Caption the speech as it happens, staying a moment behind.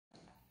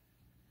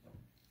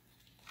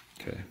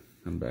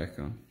I'm back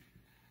on.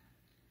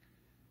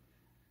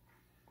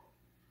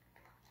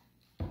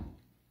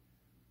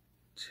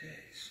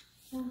 Jeez.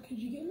 Well, could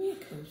you get me a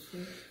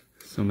coaster?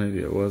 So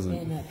maybe it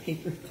wasn't And a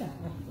paper towel.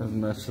 as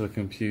much the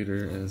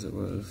computer as it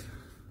was.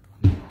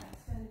 Thank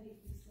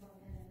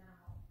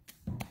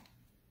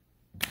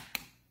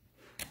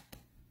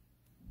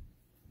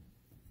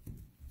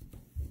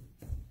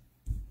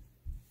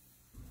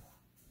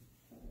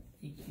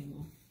you,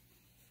 Mom.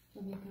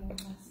 Let me go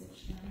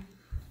message them.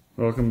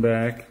 Welcome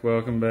back.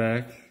 Welcome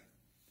back.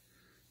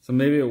 So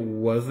maybe it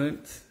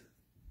wasn't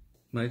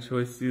my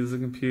choice to use a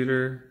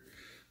computer.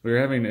 We were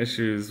having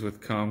issues with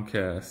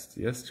Comcast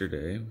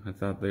yesterday. I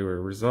thought they were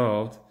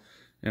resolved,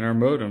 and our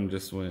modem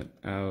just went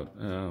out.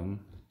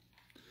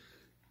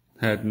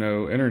 Had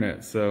no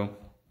internet, so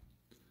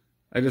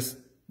I just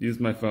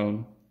used my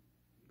phone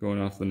going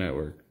off the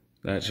network.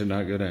 That should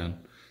not go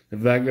down.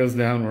 If that goes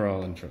down, we're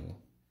all in trouble.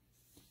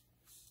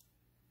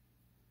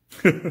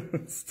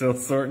 Still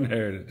sorting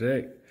heritage,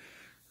 hey?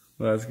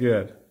 Well, that's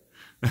good.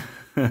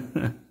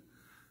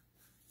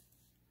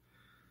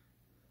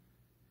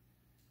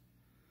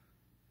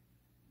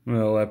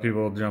 We'll let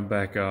people jump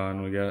back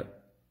on. We got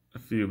a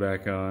few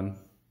back on.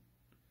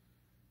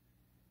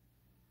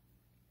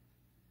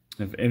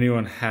 If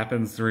anyone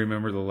happens to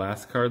remember the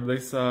last card they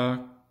saw,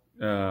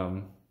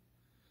 because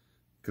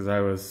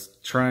I was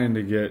trying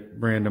to get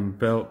Brandon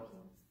Belt,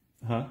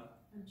 huh?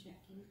 I'm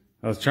checking.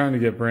 I was trying to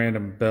get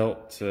Brandon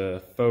Belt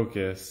to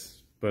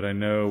focus, but I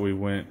know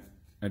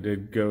I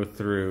did go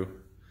through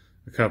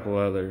a couple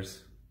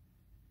others.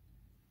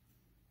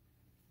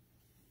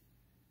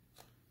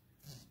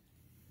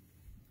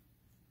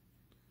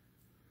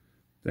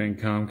 Dang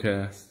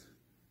Comcast.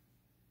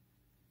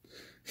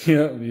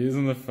 Yep,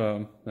 using the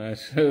phone. I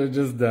should have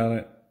just done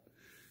it.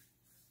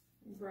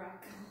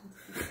 Brock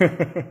called.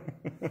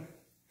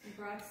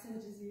 Brock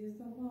said just use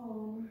the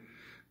phone.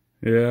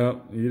 Yeah,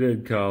 you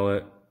did call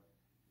it.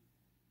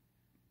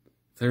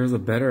 If there was a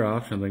better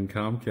option than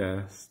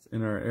Comcast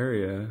in our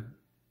area,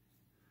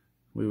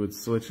 we would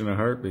switch in a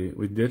heartbeat.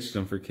 We ditched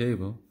them for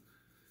cable.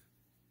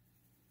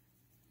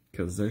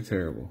 Because they're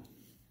terrible.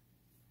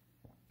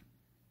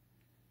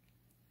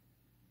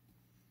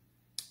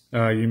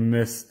 You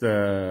missed,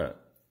 alright,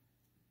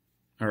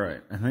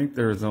 I think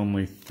there was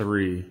only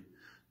 3,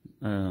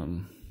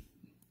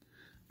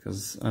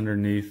 because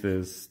underneath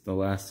is the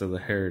last of the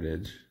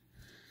heritage.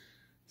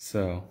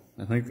 So,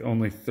 I think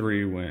only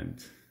 3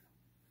 went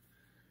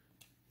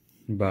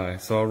by,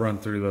 so I'll run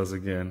through those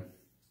again.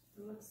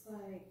 It looks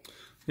like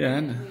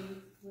Yeah,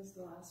 was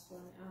the last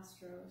one,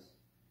 Astros.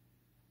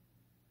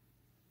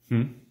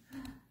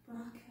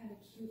 Brock had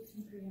acute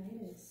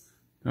pancreatitis.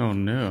 Oh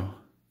no.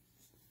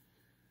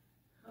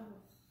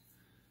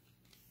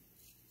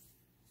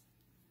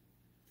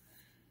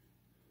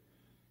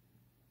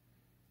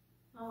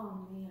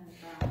 Oh man,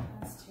 Brock,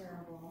 that's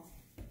terrible.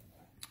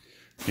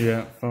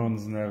 Yeah,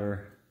 phones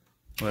never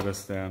let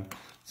us down.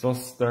 So I'll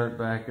start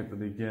back at the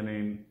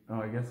beginning.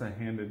 Oh, I guess I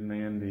handed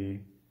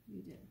Mandy.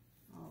 You did.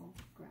 I'll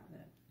grab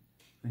it.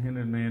 I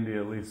handed Mandy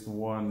at least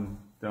one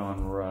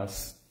Don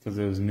Russ because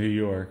it was New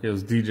York. It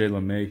was DJ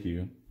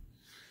LeMahieu.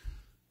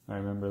 I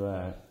remember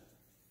that.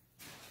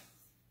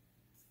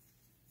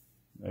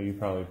 Oh, you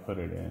probably put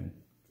it in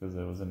because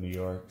it was in New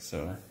York.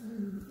 So.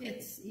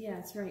 It's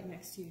right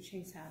next to you.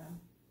 Chase had him.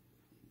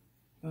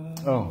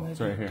 Oh, it's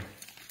right here.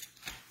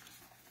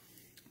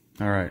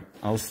 All right,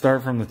 I'll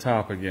start from the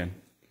top again.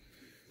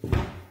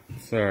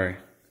 Sorry.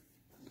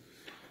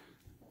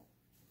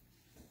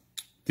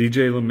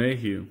 DJ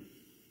LeMahieu,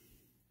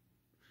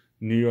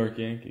 New York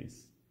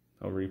Yankees.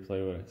 I'll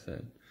replay what I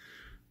said.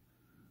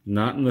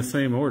 Not in the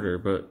same order,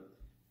 but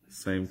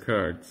same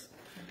cards.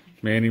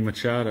 Manny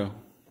Machado,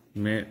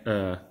 Trent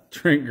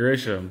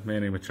Grisham.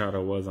 Manny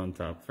Machado was on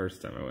top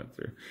first time I went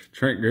through.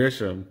 Trent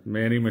Grisham,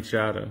 Manny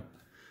Machado.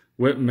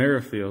 Whit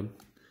Merrifield,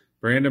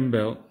 Brandon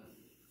Belt.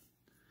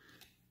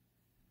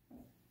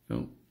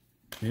 Oh,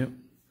 yep.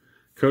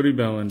 Cody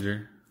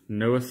Bellinger,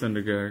 Noah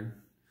Syndergaard,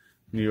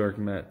 New York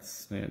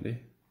Mets,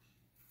 Andy.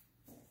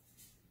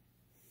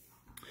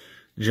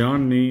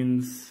 John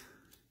Means,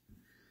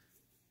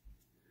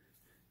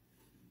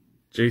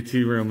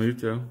 JT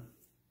Realmuto,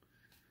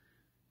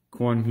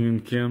 Kwon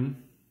Hyun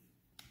Kim,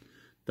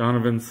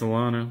 Donovan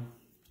Solano,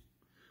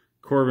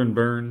 Corbin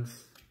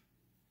Burns,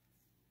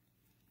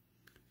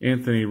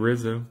 Anthony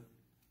Rizzo,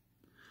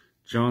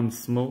 John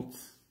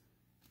Smoltz,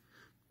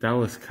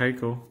 Dallas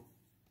Keuchel,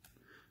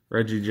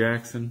 Reggie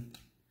Jackson,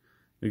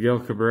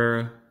 Miguel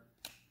Cabrera,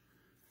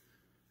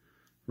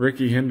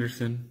 Ricky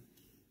Henderson,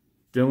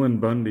 Dylan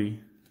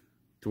Bundy,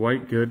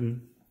 Dwight Gooden,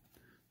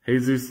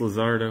 Jesus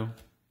Luzardo,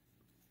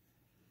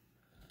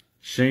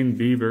 Shane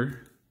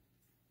Bieber,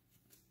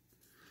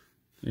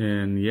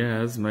 and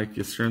Yaz, Mike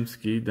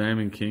Yastrzemski,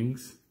 Diamond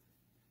Kings,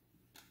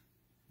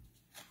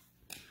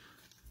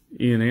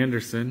 Ian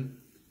Anderson,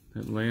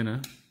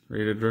 Atlanta,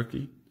 rated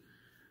rookie,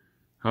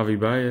 Javi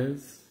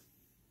Baez,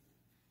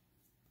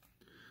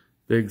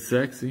 Big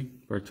Sexy,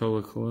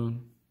 Bartolo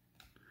Colon.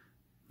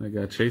 That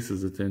got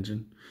Chase's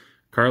attention.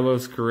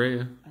 Carlos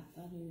Correa. I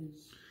thought it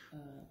was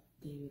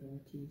David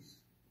Ortiz. Tatis.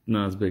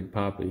 No, it's Big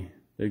Papi.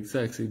 Big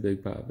sexy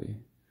Big Papi.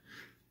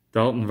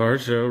 Dalton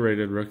Varsho,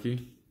 rated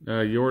rookie.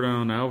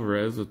 Yordan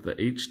Alvarez with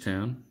the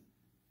H-Town.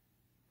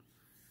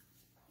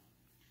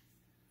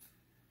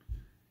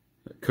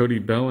 Cody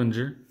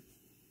Bellinger.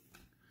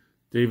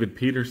 David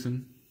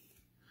Peterson.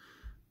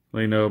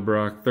 Leno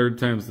Brock, third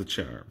time's the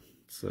charm.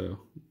 So,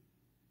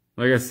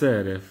 like I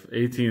said, if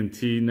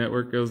AT&T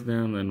network goes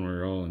down, then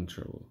we're all in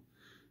trouble.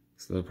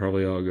 So they'll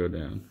probably all go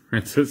down.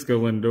 Francisco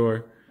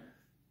Lindor.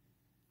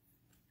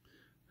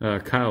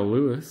 Kyle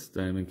Lewis,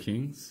 Diamond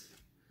Kings.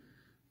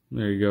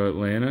 There you go,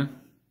 Atlanta.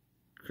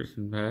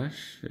 Christian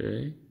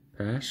Pache,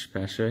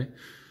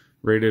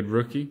 rated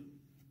rookie.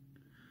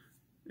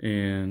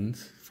 And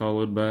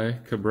followed by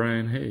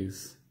Cabrian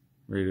Hayes,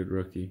 rated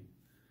rookie.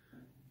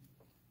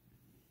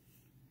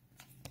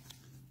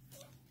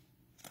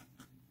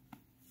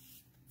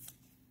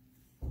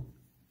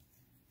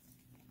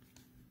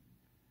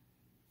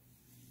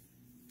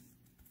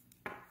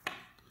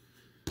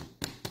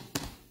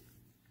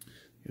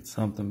 Get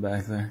something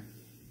back there.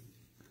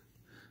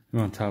 You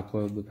want to top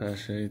load the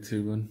Pache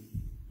too, bud?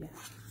 Yeah.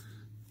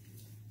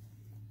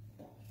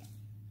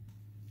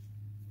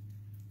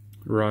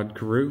 Rod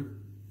Carew.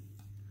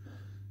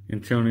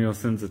 Antonio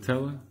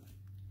Senzatella.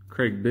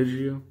 Craig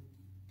Biggio.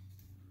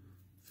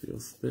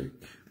 Feels thick.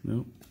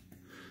 Nope.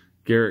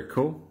 Garrett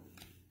Cole.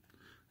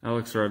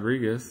 Alex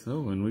Rodriguez.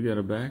 Oh, and we got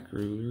a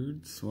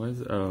backwards. Why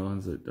is it? Oh,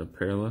 is it a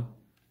parallel?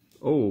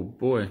 Oh,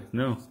 boy.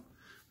 No,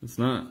 it's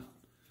not.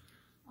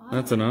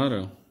 That's an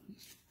auto.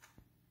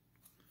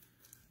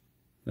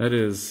 That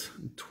is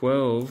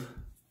 12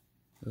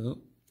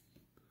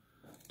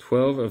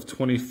 of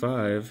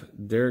 25.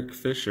 Derek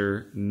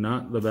Fisher,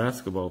 not the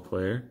basketball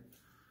player.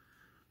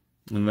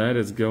 And that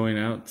is going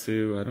out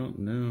to, I don't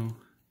know,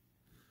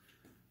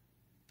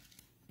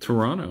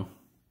 Toronto.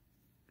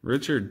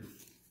 Richard.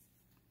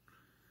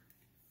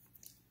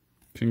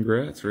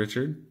 Congrats,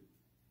 Richard.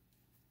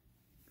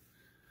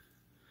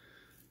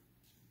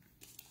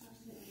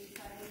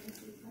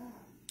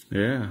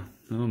 Yeah,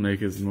 that'll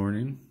make his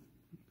morning.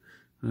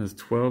 That was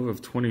 12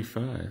 of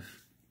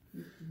 25.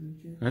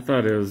 I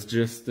thought it was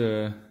just,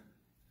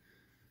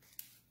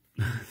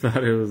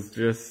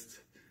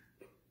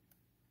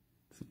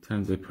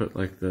 sometimes they put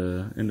like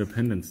the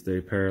Independence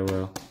Day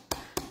parallel.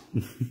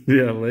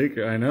 Yeah,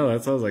 Laker, I know,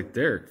 that sounds like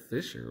Derek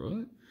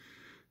Fisher,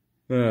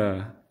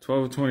 what?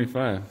 12 of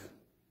 25.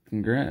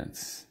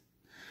 Congrats.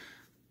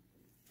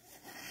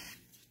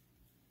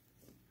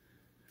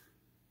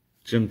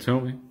 Jim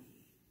Thome.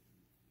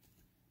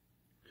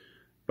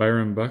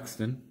 Byron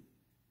Buxton.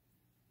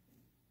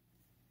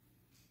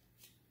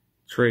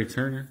 Trey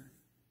Turner.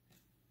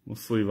 We'll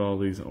sleeve all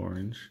these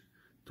orange.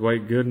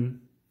 Dwight Gooden.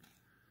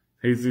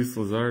 Jesus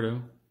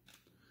Luzardo.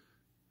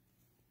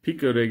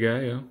 Pico de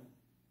Gallo.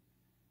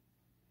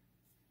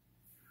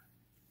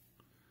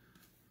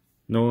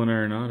 Nolan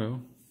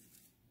Arenado.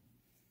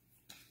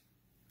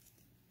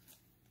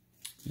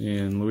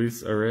 And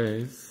Luis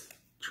Arraez.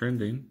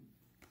 Trending.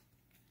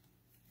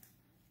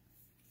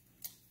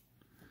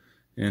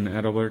 And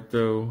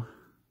Adalberto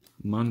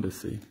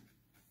Mondesi.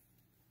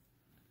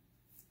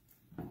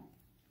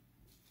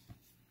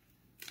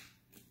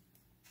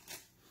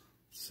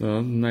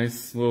 So,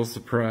 nice little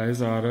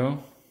surprise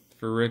auto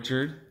for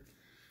Richard.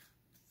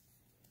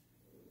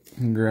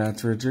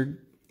 Congrats, Richard.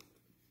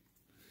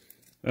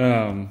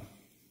 So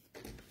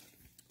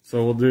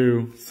we'll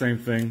do same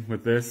thing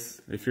with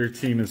this. If your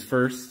team is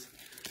first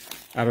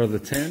out of the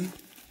 10,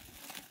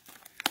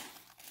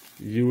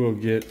 you will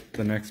get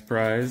the next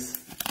prize.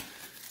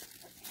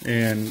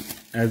 And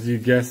as you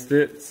guessed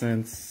it,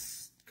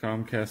 since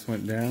Comcast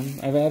went down,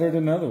 I've added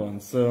another one.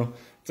 So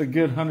it's a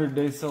good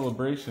 100-day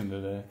celebration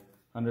today.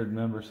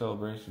 100-member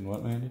celebration.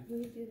 What, Mandy?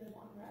 We do the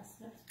Don Russ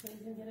next, please,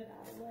 and get it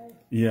out of the way.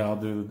 Yeah, I'll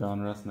do the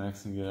Don Russ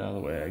next and get it out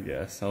of the way, I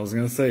guess. I was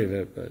going to save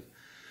it, but...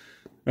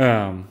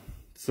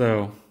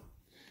 so,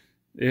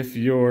 if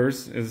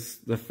yours is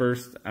the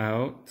first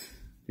out,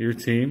 your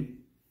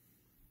team,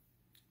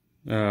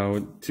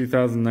 with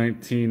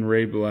 2019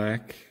 Ray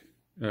Black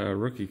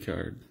rookie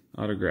card,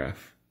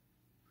 autograph.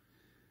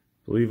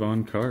 I believe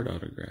on card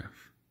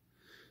autograph.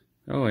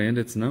 Oh, and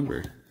it's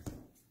numbered.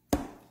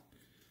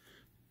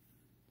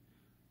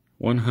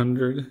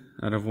 100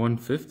 out of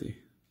 150.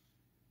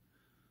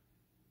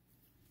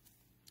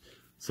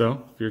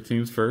 So, if your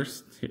team's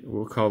first,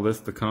 we'll call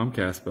this the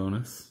Comcast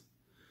bonus.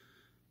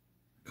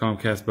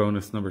 Comcast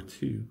bonus number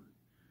 2.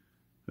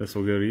 This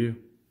will go to you.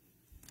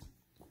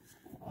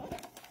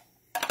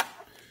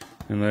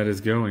 And that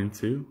is going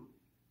to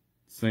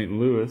St.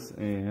 Louis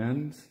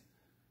and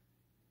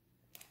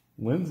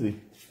Lindsay.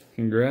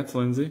 Congrats,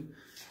 Lindsay.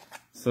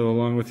 So,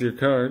 along with your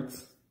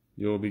cards,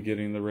 you'll be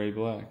getting the Ray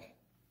Black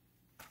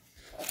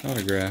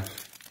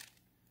autograph.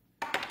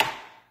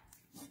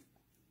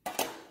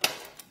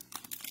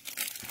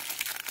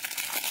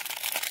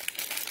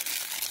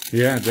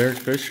 Yeah, Derek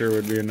Fisher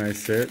would be a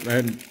nice hit.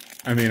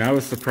 I mean, I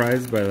was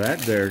surprised by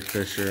that Derek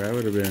Fisher. I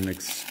would have been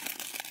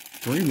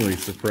extremely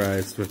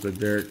surprised with the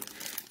Derek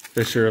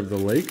Fisher of the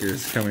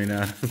Lakers coming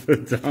out of the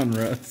Don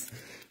Russ.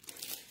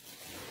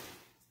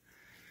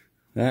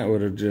 That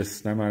would have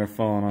just, I might have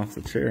fallen off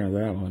the chair on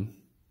that one.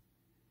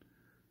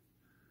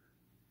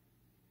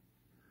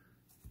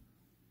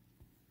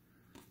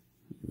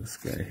 This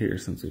guy here,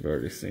 since we've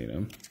already seen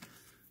him.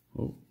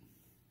 Oh,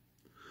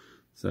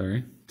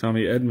 sorry.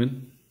 Tommy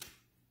Edman.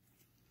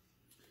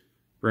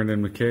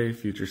 Brendan McKay,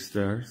 Future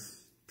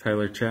Stars.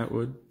 Tyler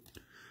Chatwood.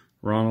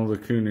 Ronald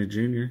Acuna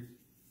Jr.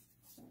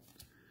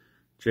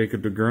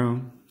 Jacob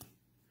deGrom.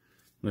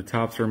 The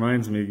Tops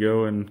reminds me,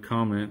 go and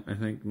comment. I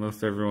think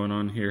most everyone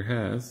on here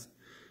has.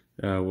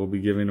 We'll be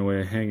giving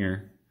away a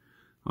hanger.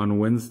 On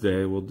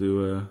Wednesday, we'll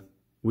do a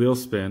wheel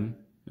spin,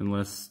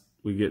 unless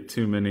we get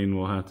too many and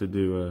we'll have to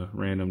do a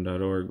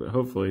random.org, but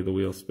hopefully the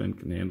wheel spin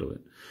can handle it.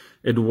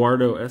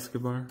 Eduardo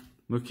Escobar,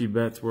 Mookie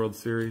Betts World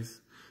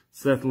Series,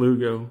 Seth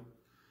Lugo,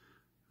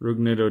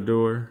 Rougned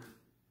Odor,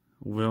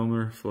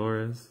 Wilmer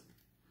Flores,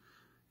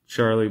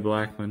 Charlie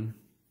Blackmon,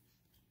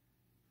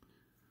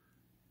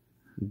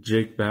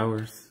 Jake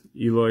Bowers,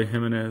 Eloy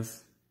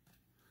Jimenez,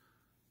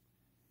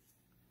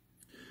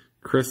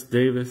 Chris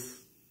Davis,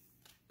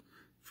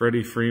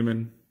 Freddie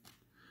Freeman,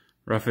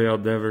 Rafael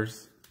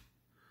Devers,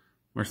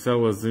 Marcell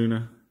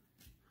Ozuna,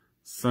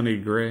 Sonny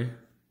Gray,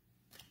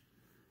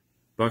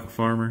 Buck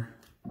Farmer,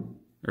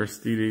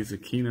 Aristides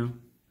Aquino,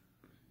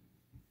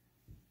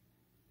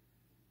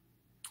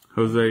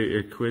 Jose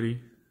Urquidy,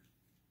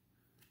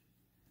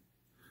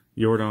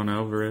 Yordan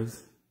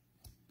Alvarez,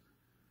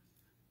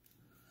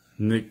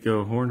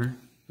 Nico Horner,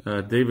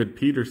 David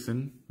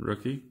Peterson,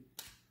 rookie,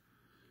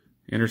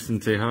 Anderson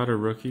Tejada,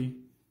 rookie,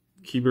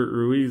 Keibert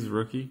Ruiz,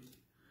 rookie,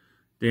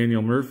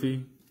 Daniel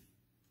Murphy,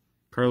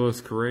 Carlos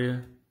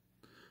Correa,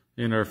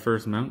 and our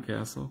first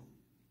Mountcastle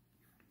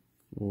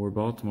for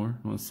Baltimore.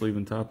 Want to sleeve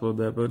and top load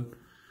that, bud?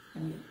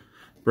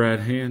 Brad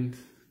Hand,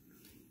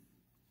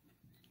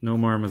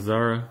 Nomar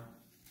Mazara,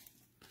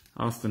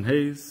 Austin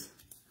Hayes,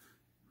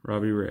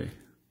 Robbie Ray.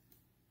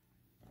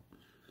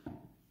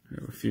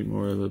 There are a few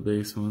more of the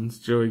base ones.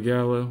 Joey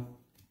Gallo,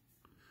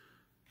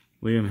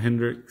 Liam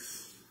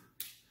Hendricks,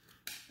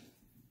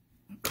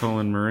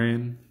 Colin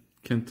Moran,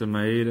 Kenta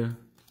Maeda,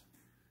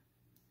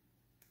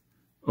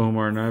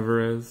 Omar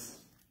Narvaez,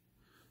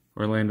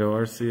 Orlando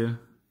Arcia,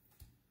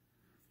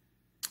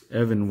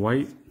 Evan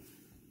White,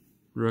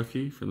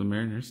 rookie for the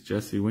Mariners,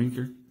 Jesse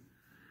Winker,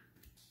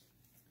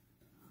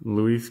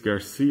 Luis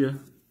Garcia,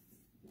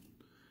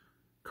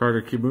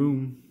 Carter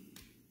Kieboom,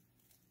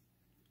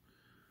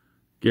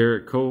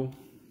 Garrett Cole.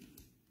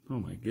 Oh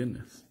my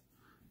goodness.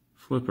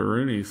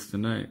 Flipperoonies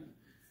tonight.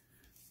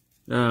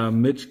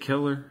 Mitch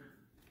Keller,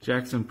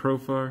 Jackson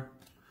Profar,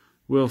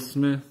 Will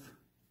Smith,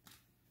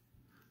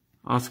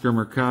 Oscar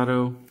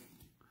Mercado,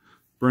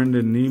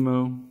 Brendan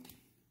Nemo,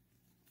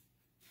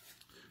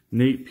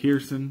 Nate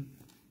Pearson,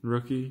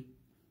 rookie,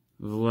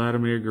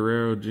 Vladimir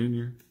Guerrero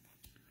Jr.,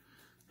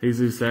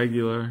 Jesus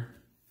Aguilar,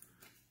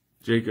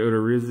 Jake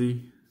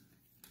Odorizzi,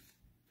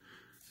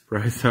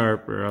 Bryce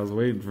Harper. I was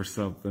waiting for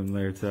something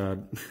there,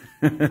 Todd.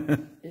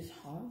 Is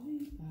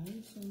Javi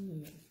Baez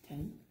on the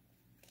 10?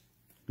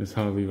 Is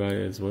Javi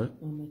Baez what?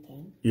 On the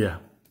 10? Yeah.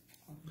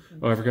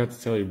 Oh, I forgot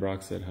to tell you,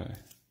 Brock said hi.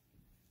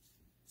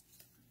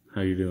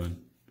 How you doing?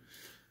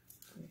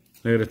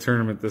 They had a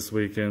tournament this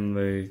weekend.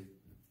 They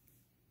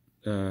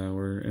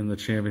were in the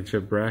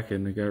championship bracket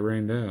and it got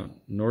rained out.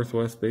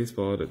 Northwest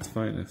baseball at its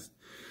finest.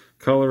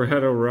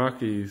 Colorado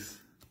Rockies.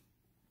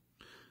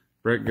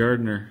 Brett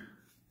Gardner.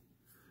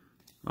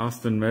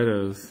 Austin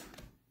Meadows.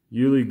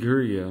 Yuli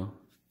Gurriel.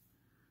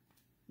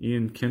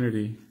 Ian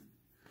Kennedy.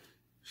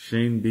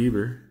 Shane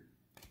Bieber.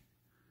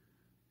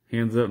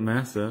 Hands Up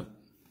Mass Up.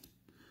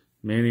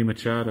 Manny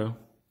Machado.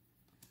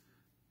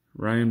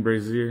 Ryan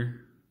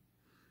Brazier.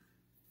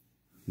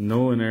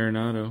 Nolan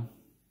Arenado.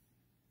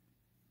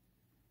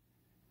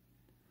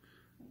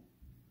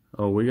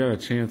 Oh, we got a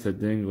chance at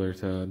Dingler,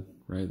 Todd,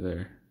 right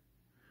there.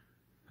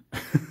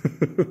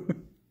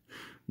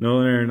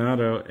 Nolan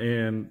Arenado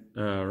and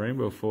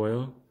Rainbow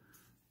Foil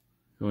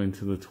going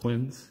to the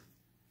Twins.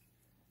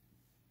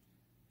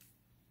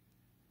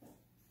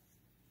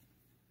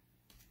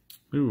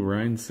 Ooh,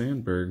 Ryan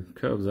Sandberg,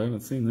 Cubs. I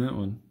haven't seen that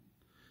one.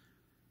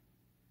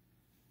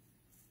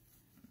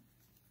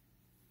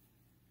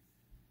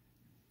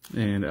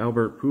 And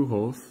Albert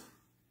Pujols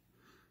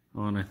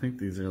on, I think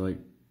these are like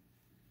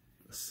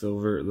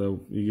silver,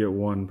 though you get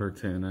 1 per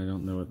 10. I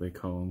don't know what they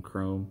call them,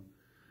 chrome.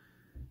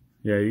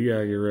 Yeah, you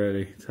gotta get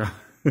ready.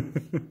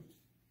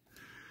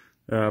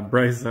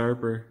 Bryce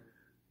Harper,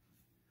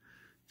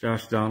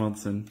 Josh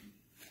Donaldson,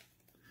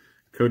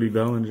 Cody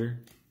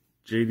Bellinger,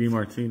 JD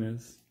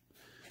Martinez,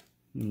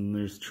 and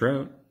there's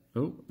Trout.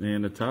 Oh,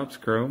 and a Topps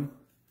chrome.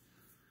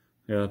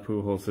 Yeah,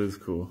 Pujols is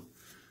cool.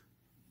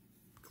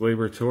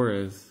 Gleyber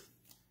Torres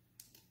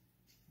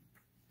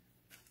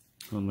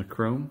on the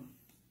chrome.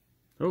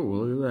 Oh,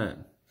 look at that.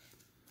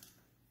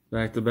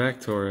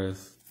 Back-to-back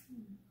Torres.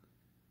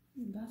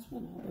 That's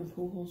when Albert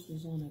Pujols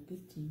was on a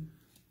good team.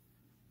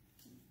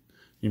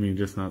 You mean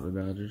just not the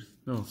Dodgers?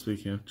 No,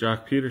 speaking of.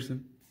 Jock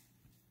Peterson.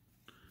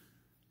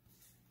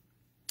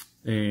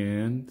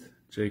 And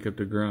Jacob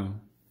deGrom.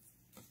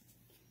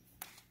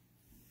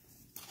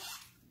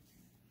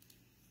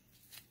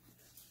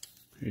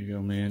 you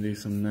go, Mandy.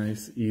 Some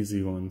nice,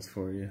 easy ones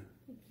for you.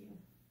 Thank you.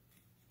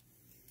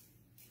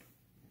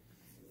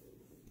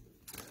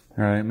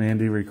 All right,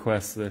 Mandy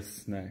requests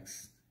this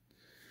next.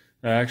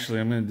 Actually,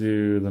 I'm going to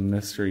do the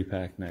mystery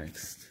pack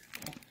next.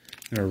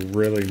 I'm going to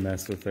really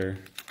mess with her.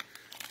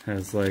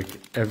 Has like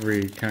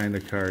every kind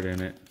of card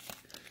in it.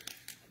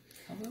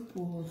 Cover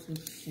pools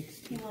is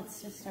 60. He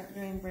wants to start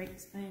doing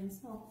breaks by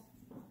himself.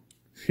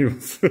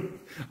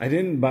 I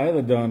didn't buy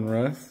the Don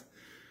Russ.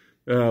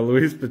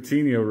 Luis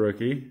Patino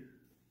rookie.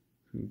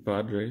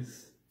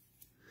 Padres.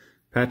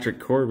 Patrick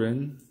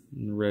Corbin,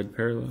 red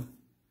parallel.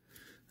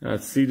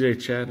 CJ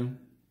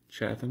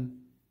Chatham,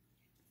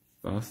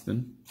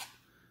 Boston.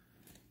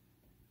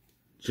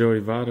 Joey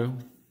Votto.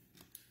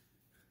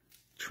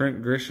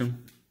 Trent Grisham.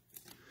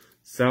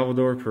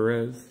 Salvador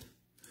Perez.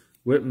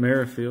 Whit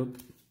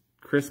Merrifield.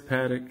 Chris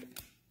Paddock.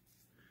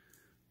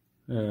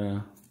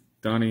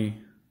 Donnie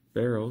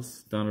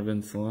Barrels.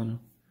 Donovan Solano.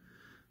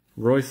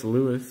 Royce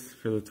Lewis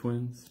for the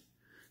Twins.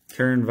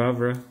 Karen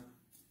Vavra.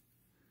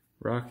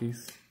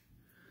 Rockies.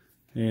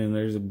 And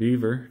there's a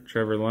Beaver.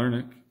 Trevor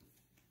Larnach.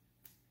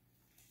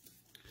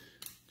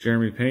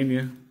 Jeremy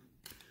Pena.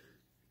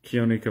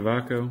 Keone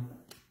Cavaco.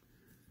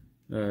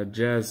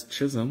 Jazz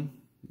Chisholm,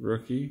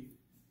 rookie.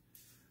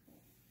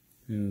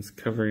 And is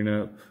covering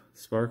up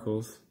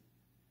Sparkles.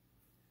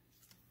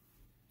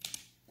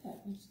 That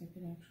looks like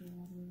an actual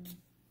autograph.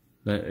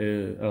 That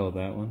is, oh,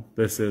 that one.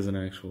 This is an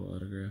actual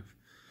autograph.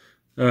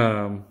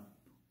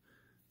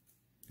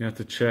 You have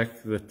to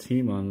check the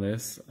team on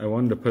this. I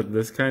wanted to put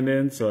this kind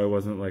in, so I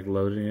wasn't like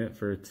loading it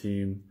for a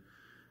team,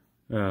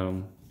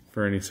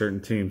 for any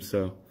certain team.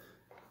 So,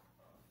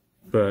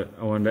 but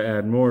I wanted to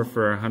add more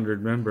for our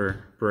 100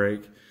 member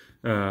break.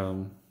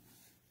 So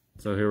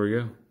here we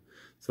go.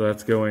 So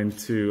that's going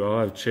to, I'll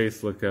have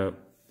Chase look up,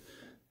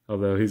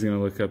 although he's going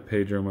to look up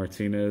Pedro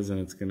Martinez and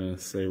it's going to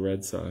say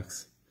Red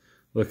Sox.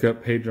 Look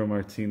up Pedro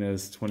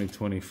Martinez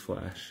 2020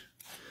 Flash.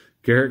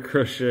 Garrett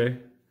Crochet.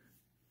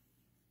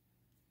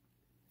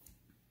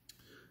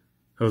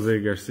 Jose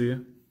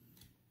Garcia.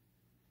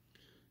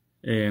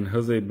 And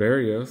Jose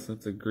Barrios,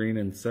 that's a green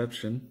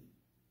Inception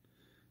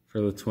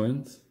for the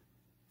Twins.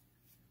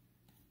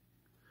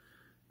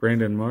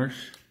 Brandon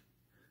Marsh.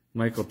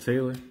 Michael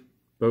Taylor.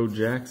 Bo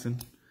Jackson.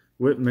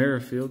 Whit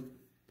Merrifield.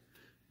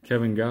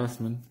 Kevin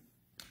Gossman.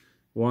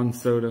 Juan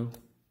Soto.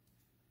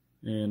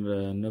 And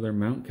another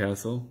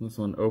Mountcastle. This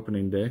one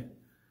opening day.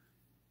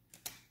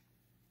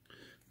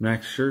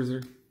 Max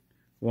Scherzer.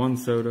 Juan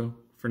Soto.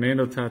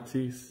 Fernando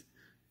Tatis.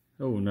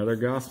 Oh, another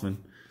Gossman.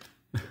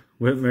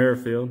 Whit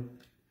Merrifield.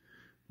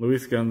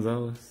 Luis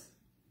Gonzalez.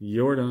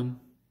 Jordan.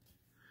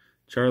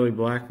 Charlie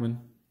Blackmon.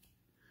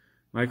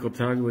 Michael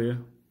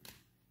Taglia.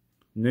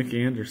 Nick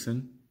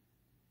Anderson.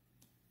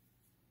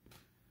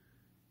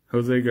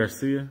 Jose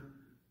Garcia.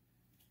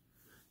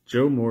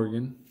 Joe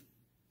Morgan.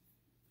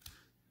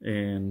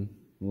 And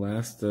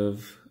last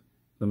of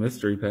the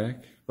mystery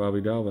pack,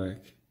 Bobby Dahlbeck.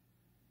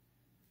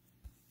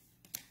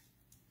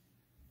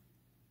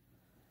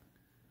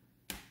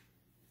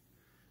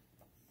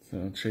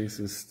 So Chase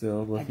is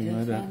still looking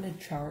at it. I just found a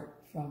chart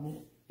from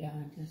it. Yeah,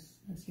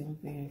 that's the only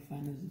thing I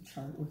find is a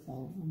chart with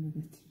all of them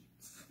in the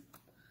teams.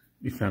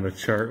 You found a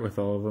chart with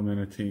all of them in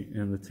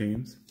the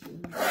teams?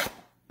 All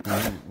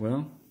right,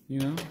 well, you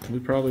know, we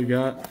probably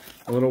got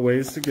a little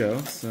ways to go,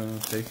 so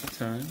take your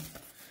time.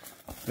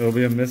 It'll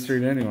be a mystery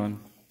to anyone.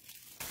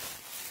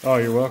 Oh,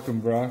 you're welcome,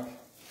 Brock.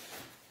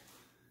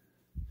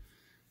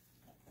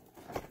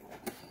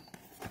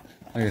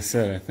 Like I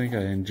said, I think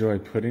I enjoy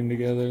putting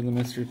together the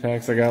mystery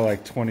packs. I got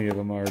like 20 of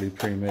them already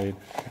pre-made.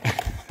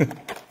 Well,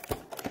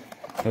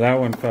 that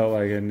one felt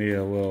like it needed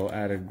a little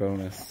added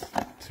bonus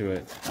to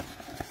it.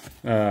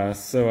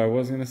 So I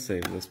was going to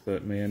save this,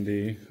 but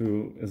Mandy,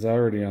 who is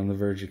already on the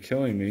verge of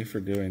killing me for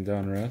doing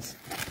Don Russ,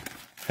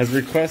 has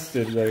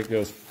requested that it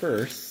goes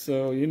first.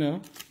 So, you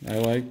know, I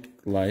like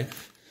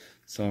life,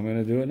 so I'm going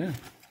to do it now.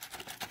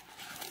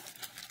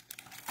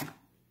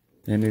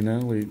 And, you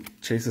know,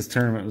 Chase's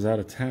tournament was out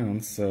of town,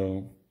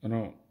 so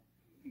I'm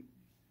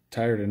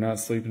tired of not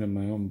sleeping in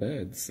my own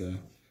bed, so I'm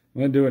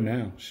going to do it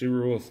now. She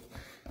rules.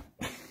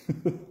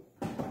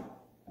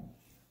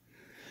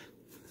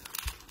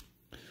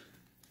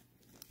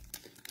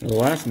 The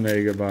last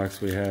mega box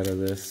we had of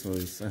this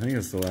was, I think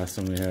it's the last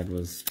one we had,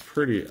 was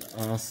pretty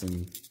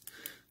awesome.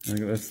 I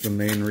think that's the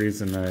main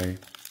reason I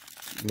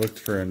looked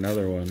for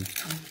another one.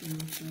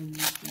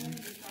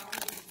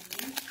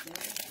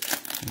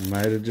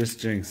 Might have just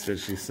jinxed it,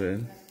 she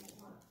said.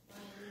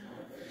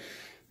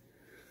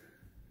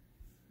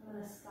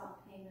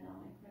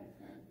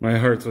 My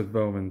heart's with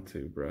Bowman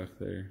too, Brock,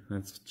 there.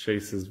 That's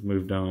Chase has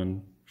moved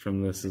on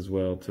from this as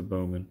well to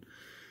Bowman.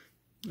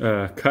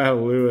 Kyle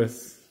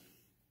Lewis.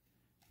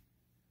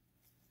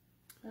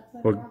 That's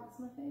why Brock's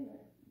my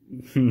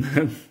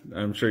favorite.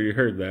 I'm sure you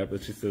heard that,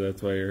 but she said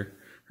that's why you're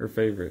her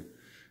favorite.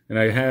 And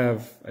I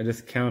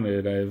just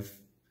counted,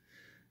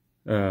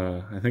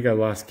 I think I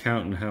lost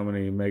count in how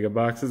many mega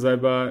boxes I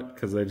bought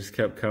because they just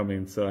kept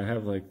coming. So I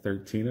have like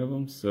 13 of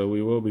them. So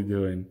we will be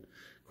doing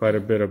quite a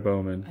bit of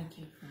Bowman. I can't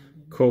find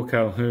it. Cole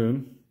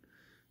Calhoun,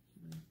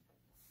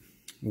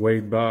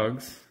 Wade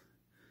Boggs,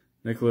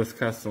 Nicholas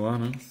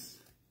Castellanos,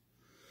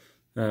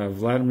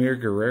 Vladimir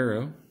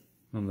Guerrero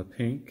on the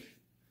pink.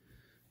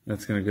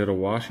 That's going to go to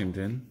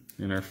Washington.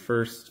 And our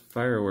first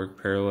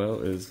firework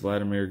parallel is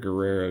Vladimir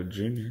Guerrero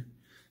Jr.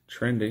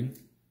 trending.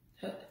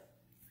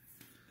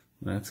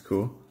 That's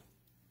cool.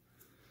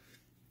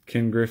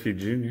 Ken Griffey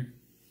Jr.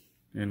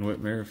 and Whit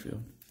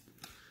Merrifield.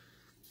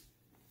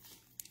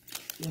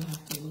 You'll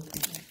have to look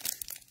at it.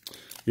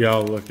 Yeah,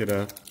 I'll look it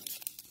up.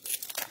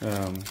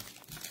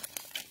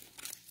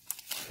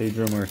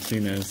 Pedro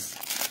Martinez.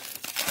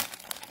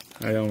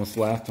 I almost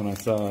laughed when I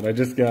saw it.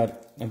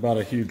 I bought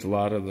a huge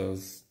lot of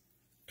those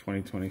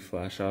 2020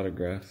 Flash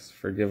autographs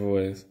for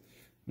giveaways.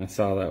 And I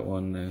saw that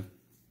one and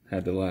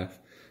had to laugh.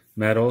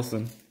 Matt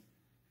Olson.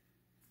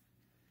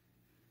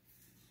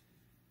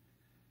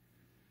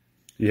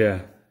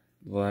 Yeah,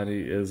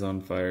 Vladdy is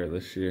on fire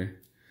this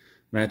year.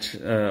 Matt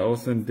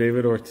Olson,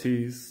 David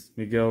Ortiz,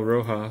 Miguel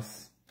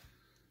Rojas.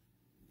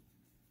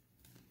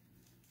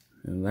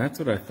 And that's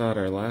what I thought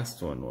our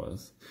last one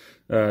was.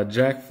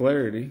 Jack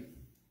Flaherty.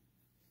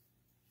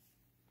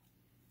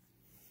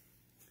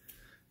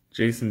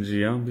 Jason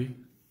Giambi.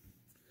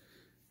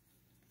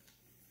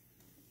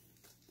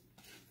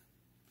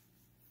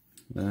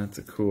 That's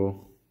a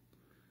cool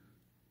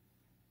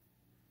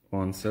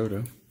Juan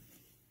Soto.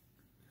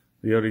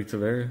 Leody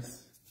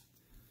Taveras.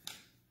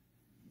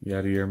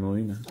 Yadier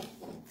Molina.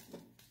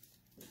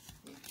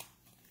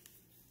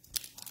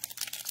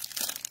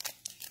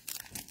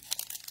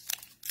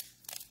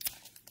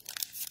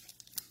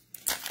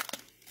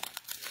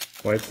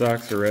 White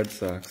Sox or Red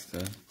Sox,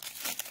 Ted?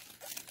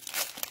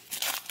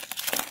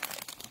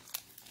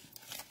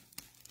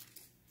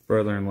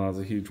 Brother-in-law's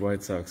a huge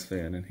White Sox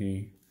fan, and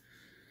he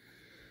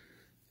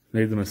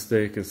made the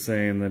mistake of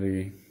saying that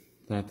he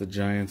thought the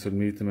Giants would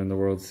meet them in the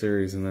World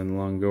Series, and then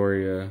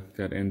Longoria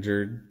got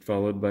injured,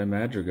 followed by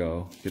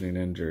Madrigal getting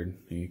injured.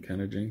 He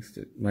kind of jinxed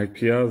it. Mike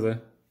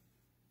Piazza.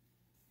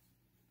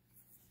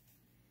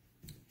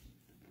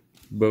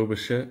 Bo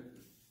Bichette.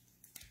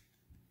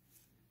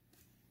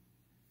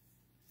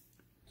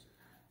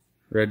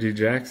 Reggie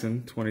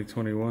Jackson,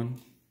 2021.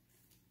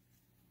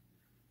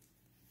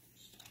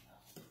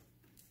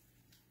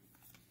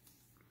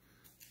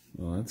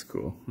 Well, that's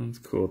cool. That's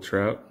cool.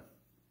 Trout.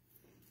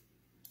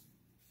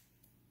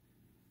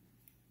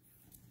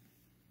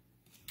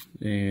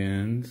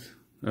 And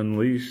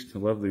Unleashed. I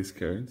love these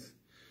cards.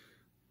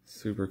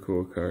 Super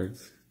cool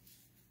cards.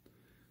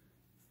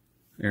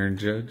 Aaron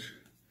Judge.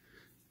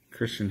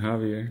 Christian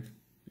Javier.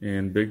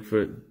 And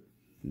Bigfoot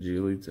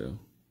Giolito.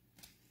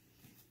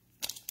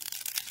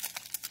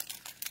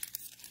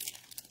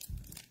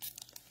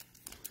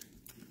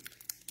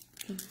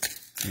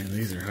 Man,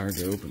 these are hard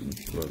to open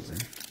with closing.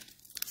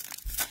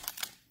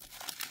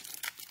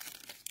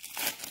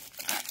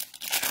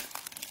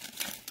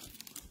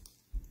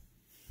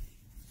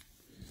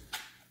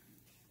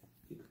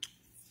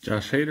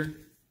 Josh Hader,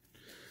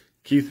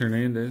 Keith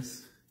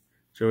Hernandez,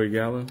 Joey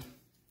Gallo.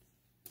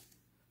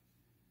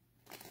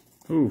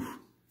 Ooh,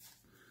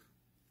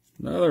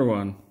 another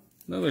one,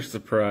 another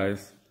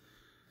surprise.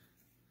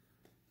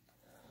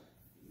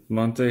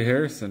 Monte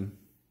Harrison,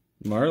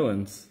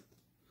 Marlins.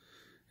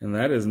 And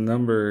that is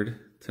numbered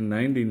to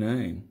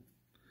 99.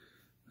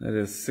 That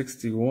is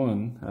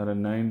 61 out of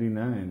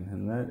 99.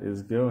 And that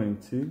is going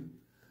to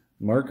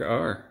Mark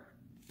R.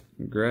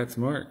 Congrats,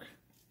 Mark.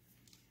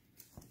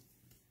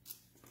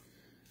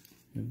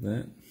 Get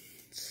that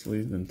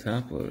sleeved and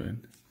top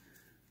loaded.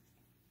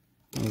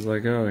 I was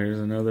like, oh,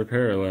 here's another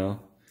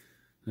parallel.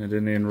 I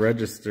didn't even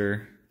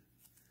register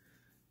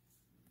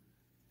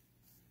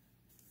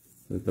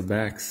that the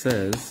back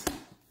says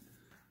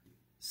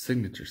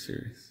Signature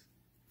Series.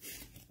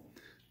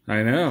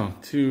 I know,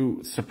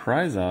 2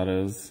 surprise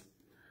autos.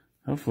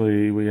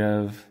 Hopefully we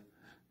have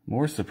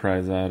more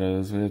surprise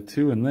autos. We have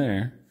 2 in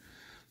there.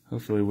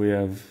 Hopefully we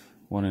have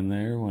 1 in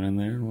there, 1 in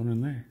there, and 1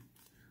 in there.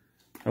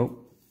 Oh,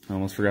 I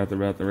almost forgot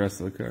about the rest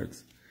of the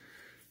cards.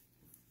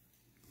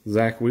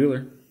 Zach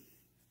Wheeler.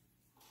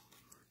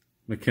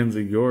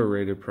 Mackenzie Gore,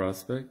 rated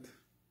prospect.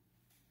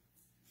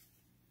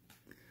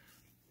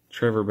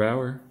 Trevor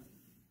Bauer.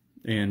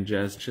 And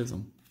Jazz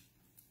Chisholm.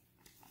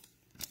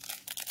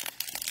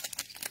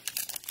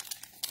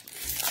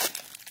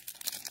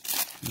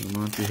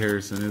 Monte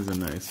Harrison is a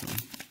nice one.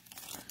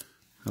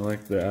 I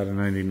like the out of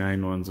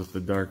 99 ones with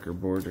the darker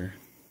border,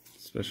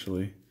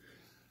 especially.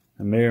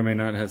 I may or may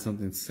not have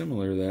something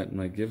similar to that in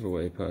my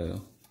giveaway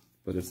pile,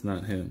 but it's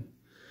not him.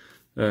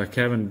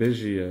 Kevin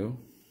Biggio,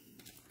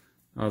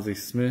 Ozzie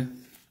Smith,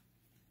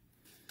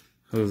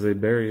 Jose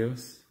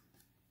Barrios.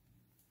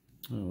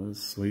 Oh,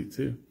 that's sweet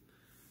too.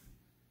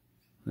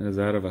 That is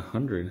out of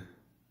 100.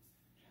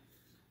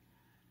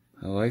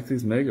 I like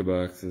these mega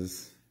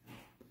boxes.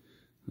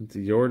 It's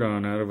a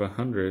Jordan out of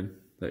 100,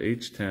 the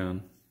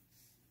H-Town.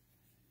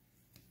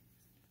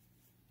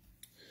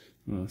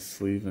 I'll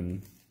sleeve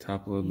and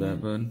top load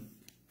that, bud.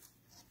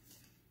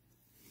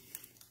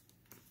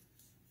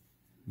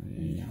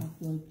 Yeah. Top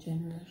load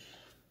generous.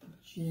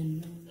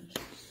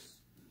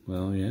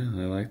 Well, yeah,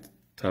 I like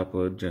top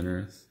load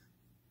generous.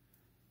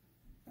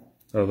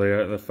 Oh, they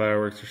are, the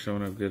fireworks are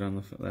showing up good on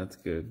the. That's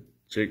good.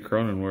 Jake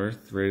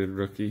Cronenworth, rated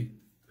rookie,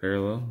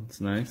 parallel.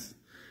 It's nice.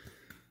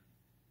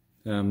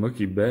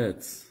 Mookie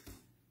Betts,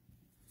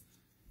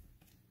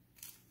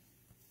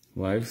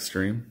 live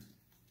stream.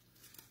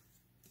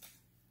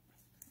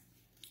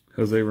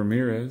 Jose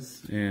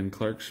Ramirez and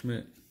Clark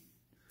Schmidt.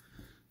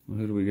 Well,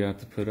 who do we got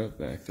to put up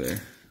back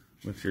there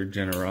with your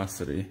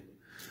generosity?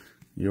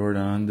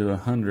 Jordan to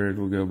 100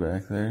 will go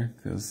back there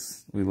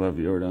because we love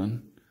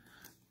Jordan.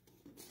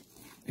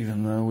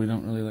 Even though we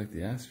don't really like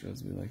the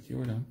Astros, we like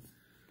Jordan.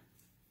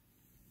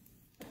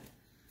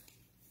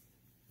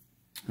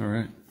 All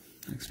right,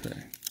 next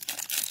pack.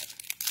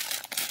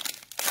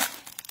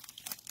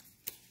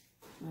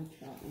 My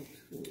Trout looks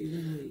cool,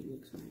 even though he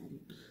looks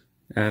mad.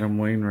 Adam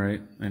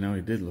Wainwright. I know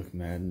he did look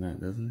mad in that,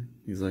 doesn't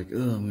he? He's like, oh,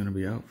 I'm going to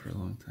be out for a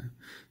long time.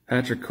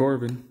 Patrick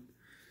Corbin.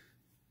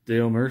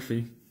 Dale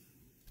Murphy.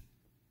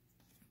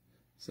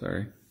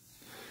 Sorry.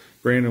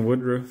 Brandon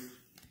Woodruff.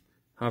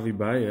 Javi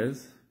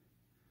Baez.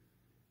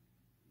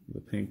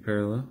 The pink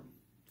parallel.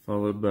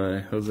 Followed by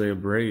Jose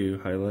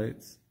Abreu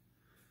highlights.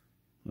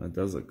 That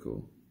does look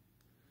cool.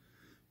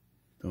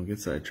 Don't get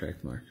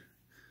sidetracked, Mark.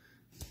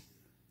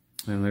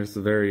 And there's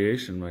the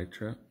variation Mike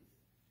Trout.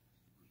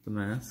 The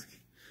mask.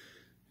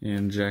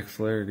 And Jack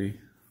Flaherty.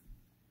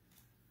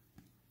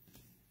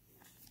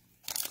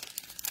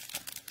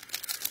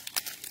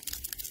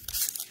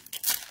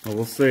 Well,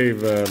 we'll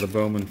save the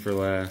Bowman for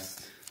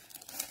last.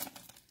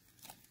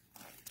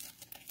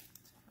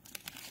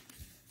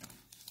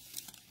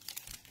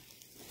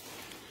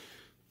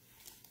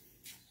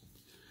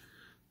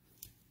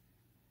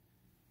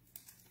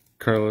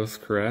 Carlos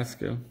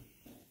Carrasco.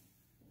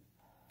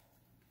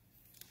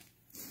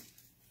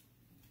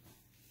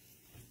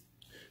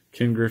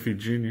 Ken Griffey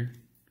Jr.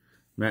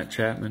 Matt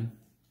Chapman.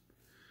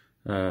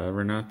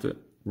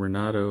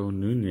 Renato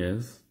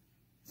Nunez.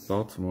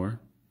 Baltimore.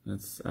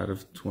 That's out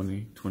of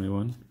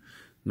 2021.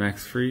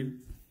 Max Fried.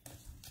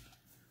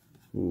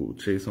 Ooh,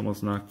 Chase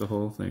almost knocked the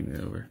whole thing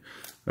over.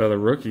 The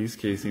rookies,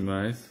 Casey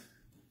Mize.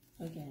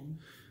 Again.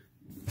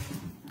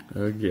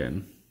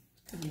 Again.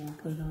 Yeah,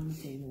 put it on the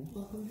table.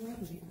 Welcome to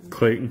everything.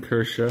 Clayton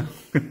Kershaw.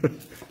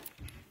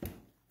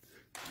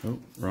 Oh,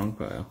 wrong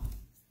pile.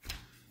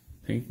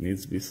 Pink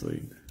needs to be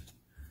sleeved.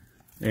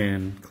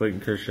 And Clayton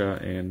Kershaw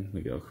and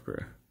Miguel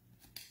Cabrera.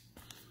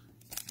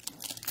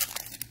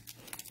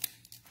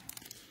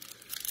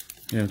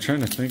 Yeah, I'm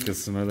trying to think of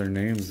some other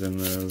names in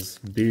those.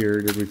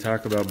 Beer. Did we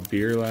talk about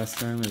Beer last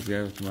time? There's a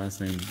guy with the last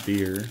name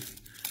Beer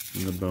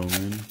in the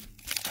Bowman.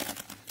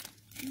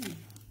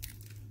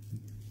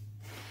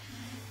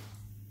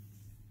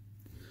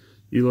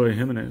 Eloy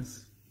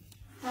Jimenez.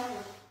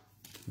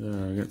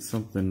 I got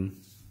something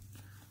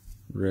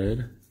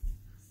red,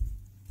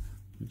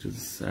 which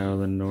is out of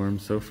the norm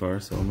so far,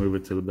 so I'll move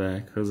it to the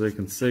back. Jose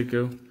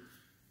Canseco.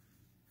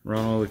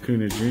 Ronald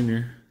Acuna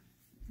Jr.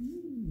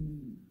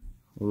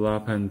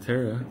 La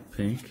Pantera,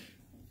 pink.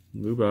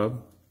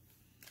 Lubob.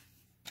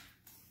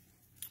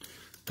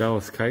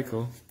 Dallas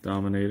Keuchel,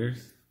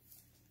 Dominators.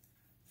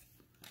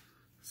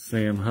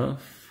 Sam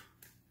Huff,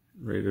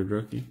 rated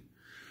rookie.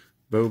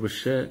 Bo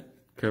Bichette,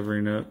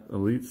 covering up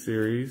Elite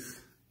Series.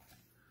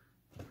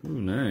 Ooh,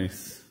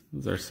 nice.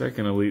 This is our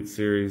second Elite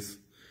Series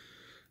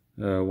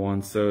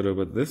Juan Soto,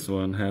 but this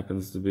one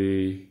happens to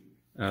be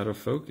out of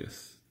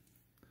focus.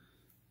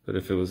 But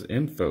if it was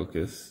in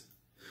focus,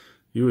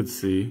 you would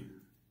see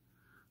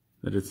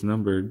that it's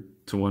numbered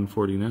to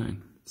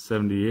 149.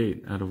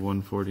 78 out of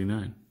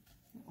 149.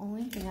 The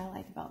only thing I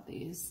like about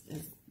these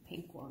is the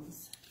pink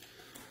ones.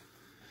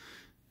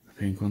 The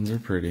pink ones are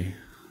pretty.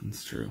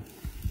 That's true.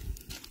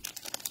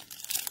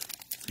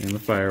 And the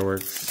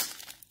fireworks.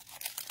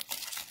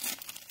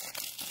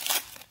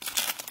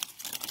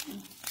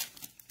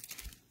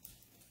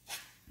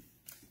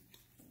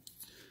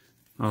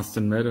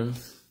 Austin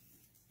Meadows.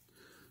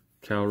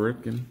 Cal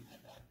Ripken.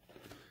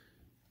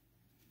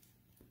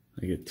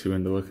 I get too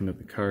into looking at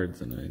the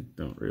cards and I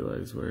don't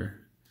realize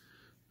where.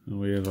 And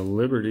we have a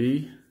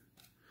Liberty,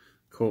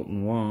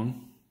 Colton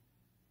Wong.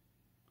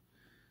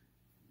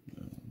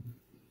 I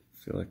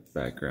feel like the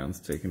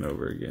background's taking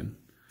over again.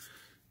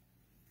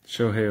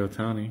 Shohei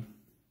Ohtani.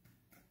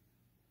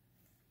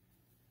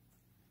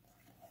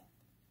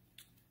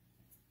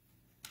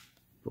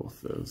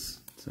 Both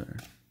those. Sorry.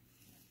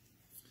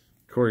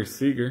 Corey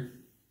Seager.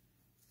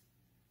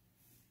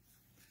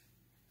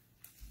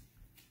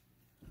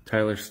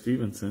 Tyler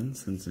Stevenson,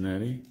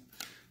 Cincinnati,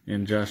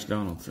 and Josh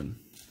Donaldson.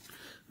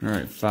 All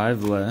right,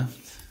 5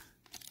 left.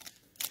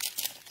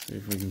 See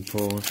if we can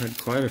pull. We've had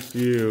quite a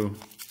few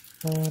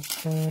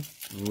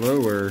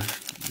lower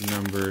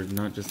numbered,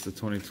 not just the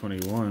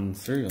 2021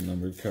 serial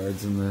numbered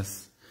cards in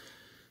this.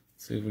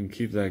 Let's see if we can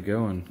keep that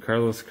going.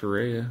 Carlos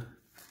Correa,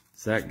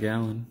 Zach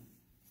Gallen,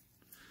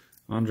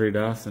 Andre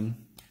Dawson,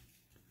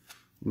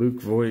 Luke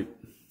Voigt.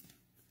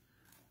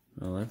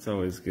 Well, that's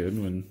always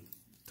good when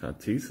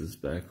Tatis is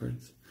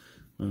backwards.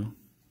 Well,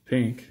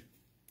 pink.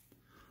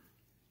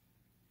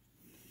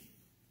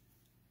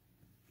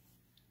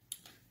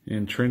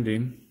 And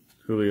trending,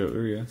 Julio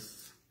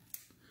Urias.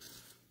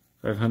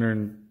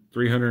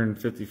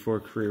 354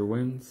 career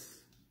wins,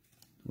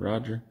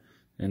 Roger,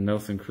 and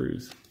Nelson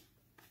Cruz.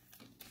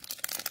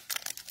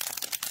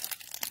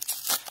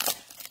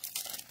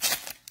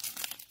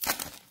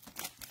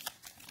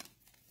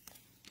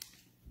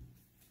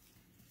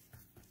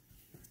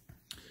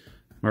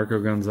 Marco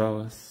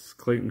Gonzalez,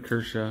 Clayton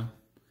Kershaw,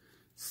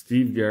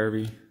 Steve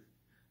Garvey,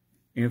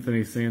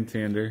 Anthony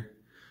Santander,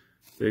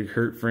 Big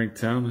Hurt Frank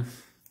Thomas,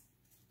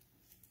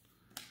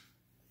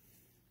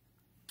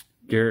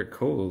 Garrett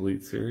Cole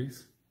Elite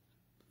Series,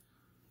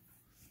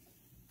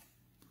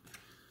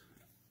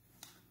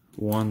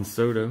 Juan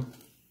Soto,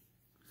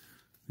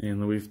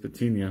 and Luis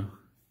Patino.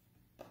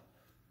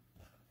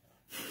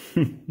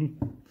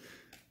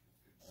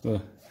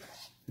 So,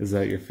 is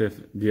that your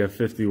fifth? Do you have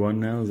 51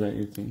 now? Is that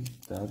your team,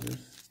 Dodgers?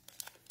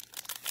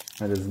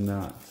 That is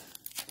not.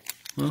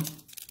 Well,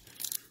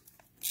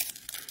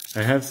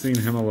 I have seen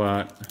him a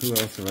lot. Who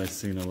else have I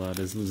seen a lot?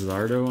 Is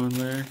Luzardo on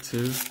there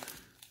too?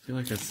 I feel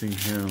like I've seen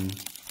him.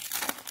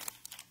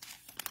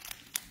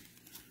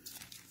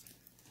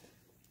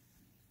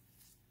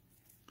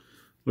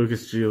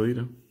 Lucas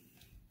Giolito,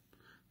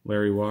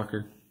 Larry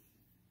Walker,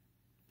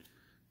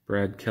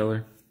 Brad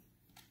Keller.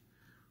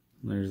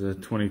 There's a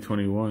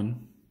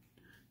 2021,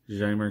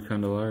 Jeimer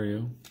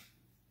Candelario,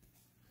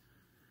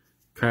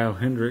 Kyle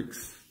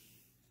Hendricks,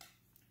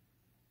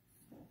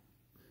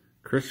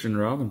 Christian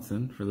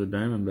Robinson for the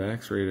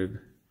Diamondbacks, rated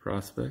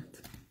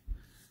prospect,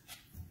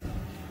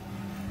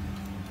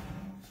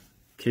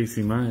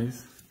 Casey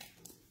Mize,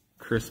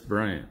 Chris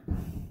Bryant.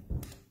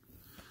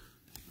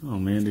 Oh,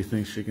 Mandy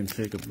thinks she can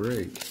take a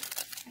break.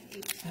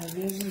 Have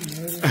you ever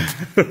noticed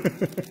that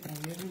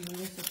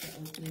the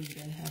opening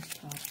day has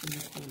tops in the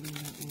corner and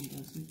that one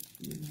doesn't?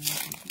 You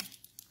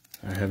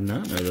know, I have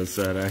not noticed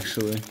that,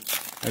 actually.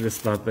 I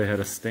just thought they had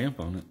a stamp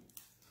on it.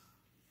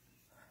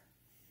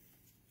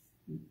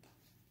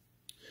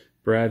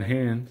 Brad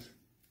Hand.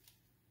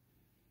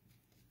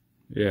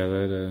 Yeah,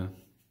 that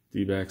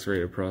D-backs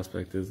rated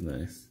prospect is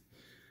nice.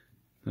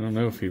 I don't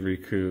know if he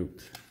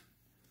recouped.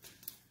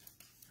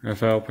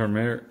 Rafael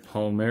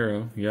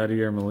Palmeiro,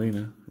 Yadier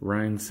Molina,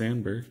 Ryan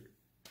Sandberg,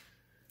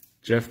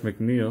 Jeff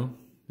McNeil,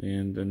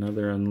 and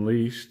another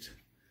Unleashed,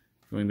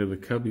 going to the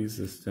Cubbies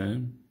this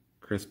time,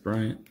 Chris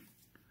Bryant,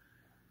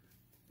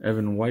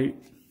 Evan White,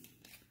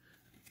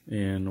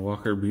 and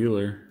Walker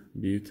Buehler,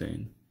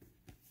 Butane.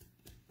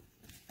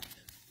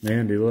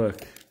 Mandy,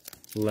 look,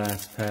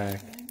 last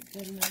pack.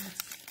 Goodness.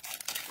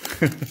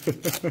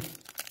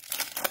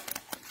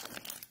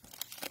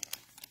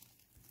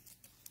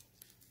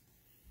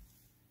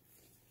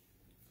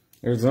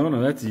 Arizona,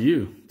 that's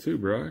you too,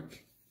 Brock.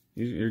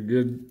 You're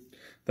good. I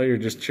thought you were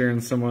just cheering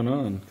someone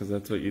on because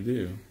that's what you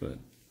do, but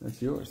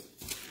that's yours.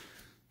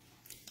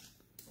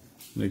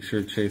 Make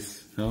sure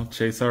Chase, well,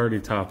 Chase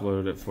already top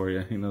loaded it for you.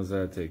 He knows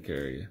how to take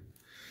care of you.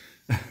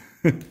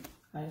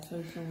 I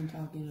heard someone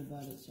talking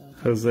about it, so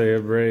Jose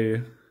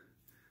Abreu,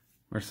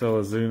 Marcell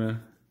Ozuna,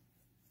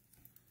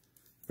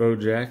 Bo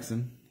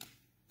Jackson,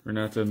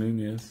 Renato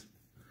Nunez,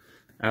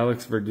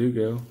 Alex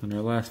Verdugo, and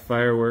our last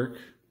firework,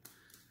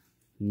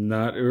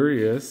 not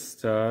Urias,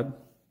 Todd,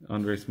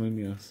 Andres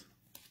Munoz,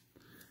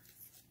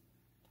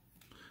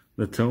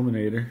 the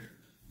Tominator,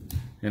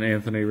 and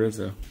Anthony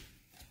Rizzo.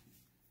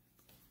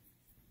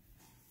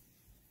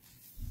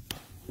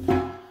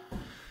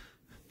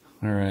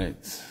 All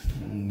right,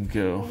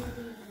 go.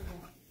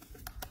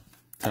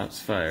 Topps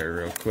fire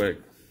real quick.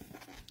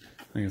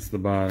 I think it's the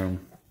bottom.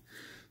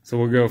 So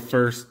we'll go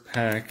first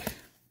pack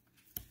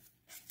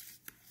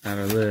out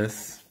of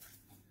this.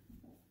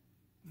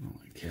 Oh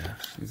my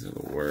gosh, these are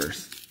the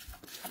worst.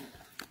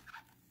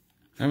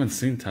 I haven't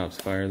seen Topps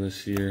Fire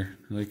this year.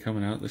 Are they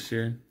coming out this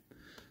year?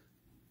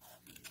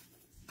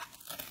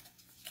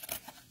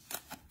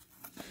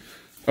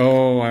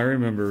 Oh, I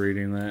remember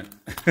reading that.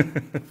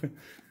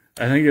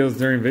 I think it was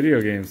during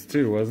video games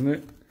too, wasn't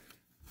it?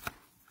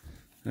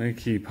 I think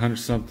he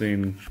punched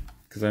something,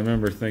 because I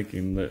remember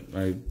thinking that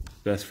my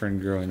best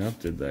friend growing up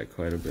did that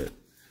quite a bit.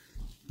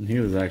 And he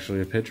was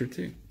actually a pitcher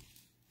too.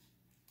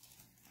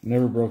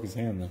 Never broke his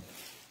hand though.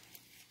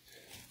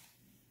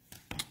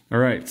 All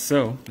right,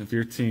 so if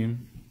your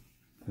team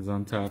is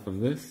on top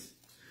of this,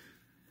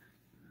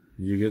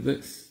 you get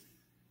this.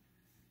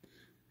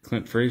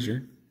 Clint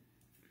Frazier.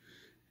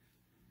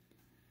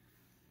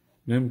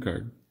 Mem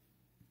card.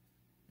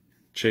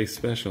 Chase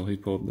Special, he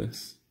pulled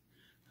this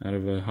out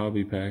of a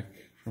hobby pack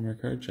from our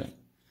card shop.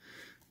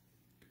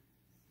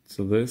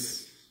 So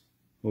this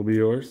will be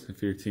yours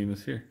if your team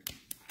is here.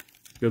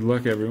 Good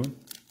luck, everyone.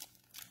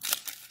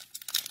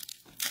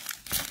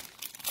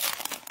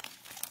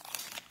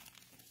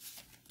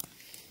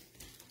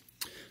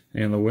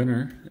 And the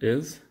winner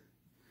is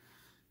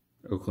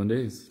Oakland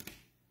A's.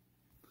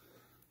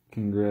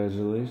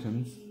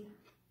 Congratulations,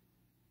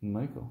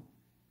 Michael.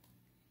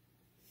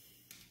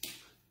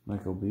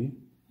 Michael B.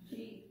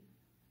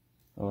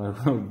 Oh, I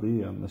wrote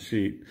B on the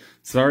sheet.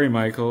 Sorry,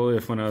 Michael,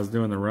 if when I was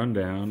doing the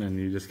rundown and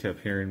you just kept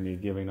hearing me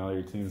giving all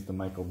your teams to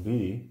Michael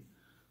B,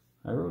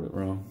 I wrote it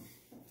wrong.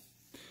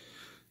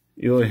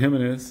 Eloy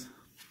Jimenez,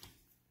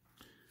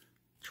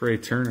 Trey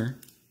Turner,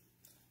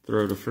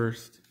 throw to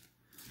first.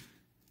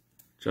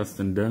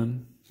 Justin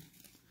Dunn,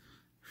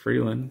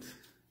 Freeland,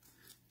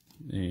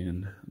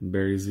 and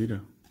Barry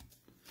Zito.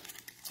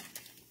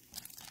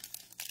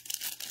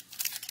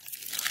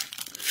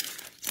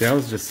 See, I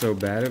was just so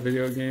bad at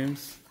video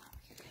games,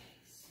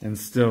 and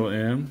still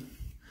am,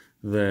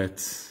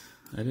 that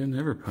I didn't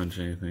ever punch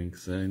anything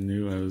because I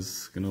knew I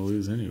was going to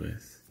lose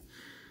anyways.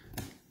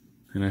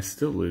 And I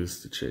still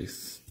lose to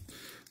Chase.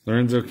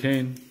 Lorenzo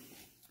Cain,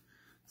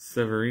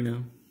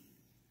 Severino,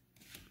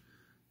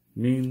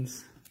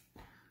 Means.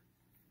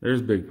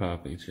 There's Big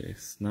Papi,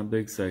 Chase. Not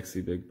Big Sexy,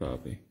 Big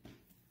Papi.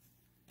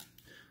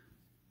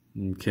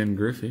 And Ken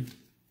Griffey.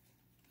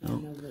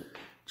 Oh,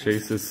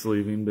 Chase is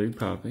sleeving Big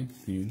Papi.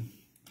 He,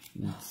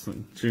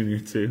 Junior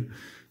too.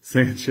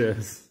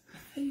 Sanchez.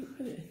 How you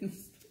put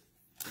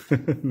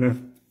it? No.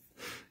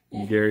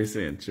 Gary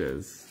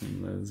Sanchez.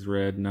 And that's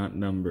red, not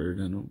numbered.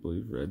 I don't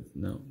believe red.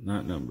 No,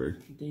 not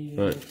numbered.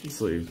 But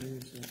sleeve.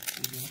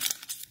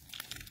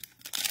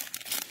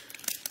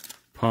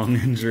 Pong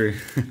injury.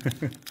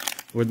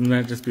 Wouldn't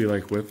that just be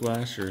like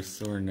whiplash or a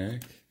sore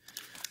neck?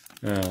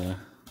 The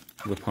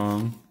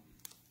Pong.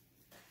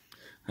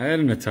 I had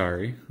an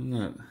Atari.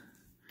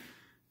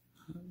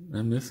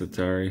 I miss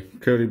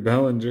Atari. Cody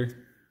Bellinger.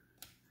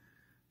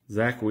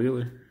 Zach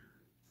Wheeler.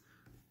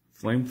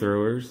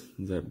 Flamethrowers.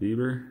 Is that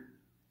Bieber?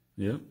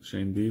 Yep,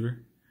 Shane Bieber.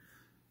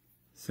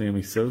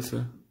 Sammy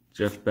Sosa.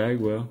 Jeff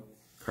Bagwell.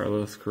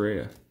 Carlos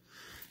Correa.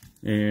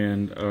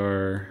 And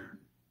our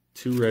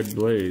 2 red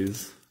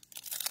Blaze.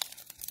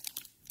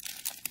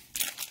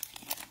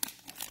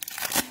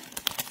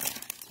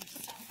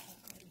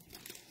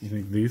 You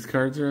think these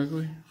cards are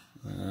ugly?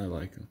 I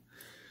like them.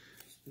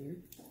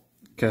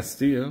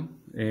 Castillo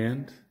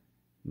and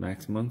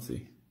Max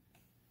Muncy.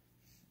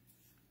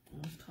 I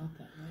was taught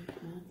that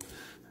right, man.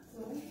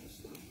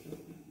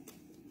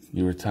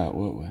 You were taught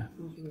what way?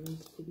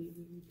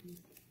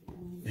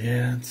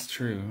 Yeah, it's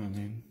true. I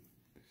mean,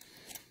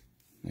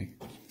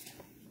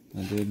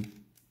 I did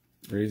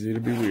raise you to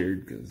be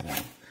weird because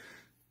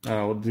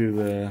we'll do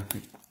the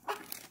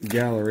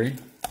gallery.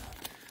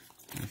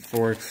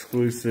 4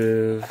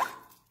 exclusive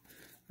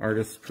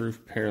artist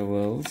proof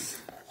parallels.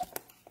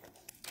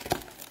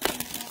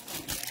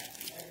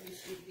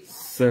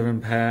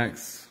 7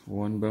 packs,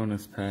 1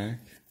 bonus pack.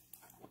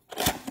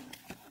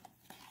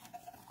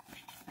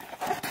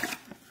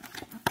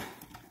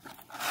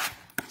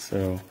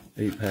 So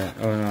 8 pack.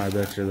 Oh no, I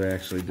bet you they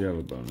actually do have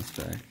a bonus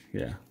pack.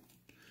 Yeah.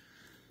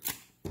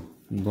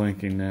 I'm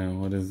blanking now.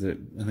 What is it?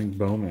 I think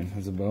Bowman.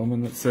 There's a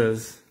Bowman that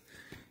says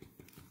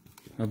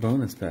a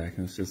bonus pack,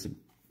 and it's just an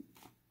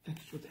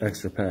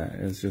extra pack.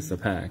 It's just a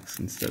packs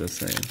instead of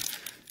saying.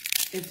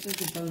 It's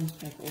like a bonus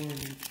pack or an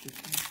extra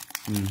pack.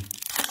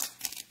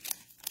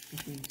 I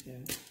think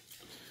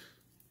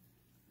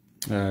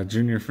so.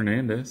 Junior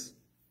Fernandez.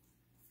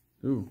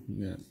 Ooh,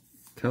 you got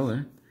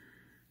Keller.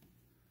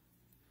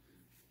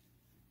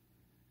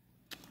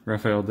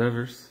 Rafael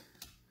Devers.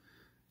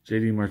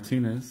 JD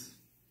Martinez.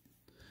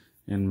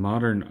 And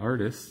Modern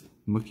Artist,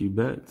 Mookie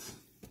Betts.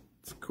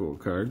 It's a cool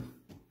card.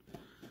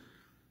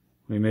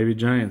 We may be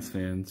Giants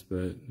fans,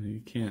 but you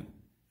can't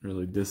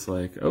really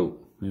dislike. Oh,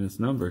 and it's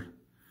numbered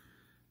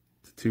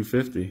to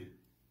 250.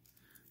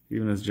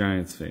 Even as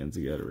Giants fans,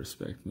 you gotta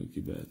respect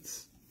Mookie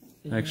Betts.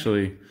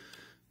 Actually,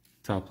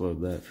 top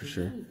load that for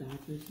sure.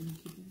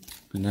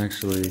 And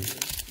actually,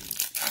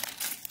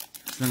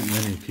 there's not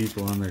many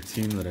people on their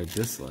team that I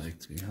dislike,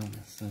 to be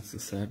honest. That's the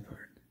sad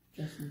part.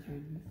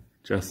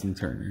 Justin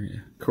Turner, yeah.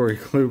 Corey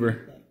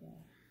Kluber.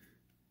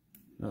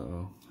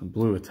 Uh-oh, I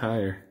blew a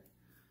tire.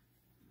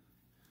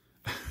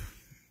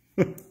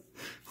 That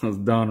was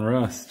Don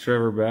Russ,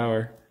 Trevor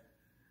Bauer,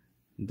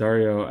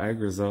 Dario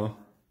Agrizal.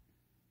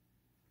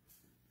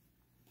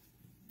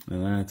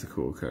 And that's a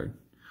cool card.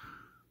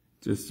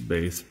 Just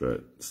base,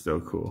 but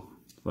still cool.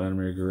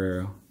 Vladimir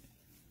Guerrero.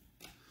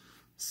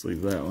 Let's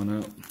leave that one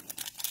up.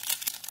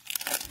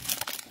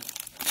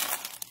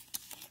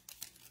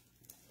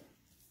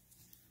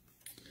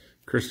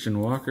 Christian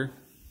Walker.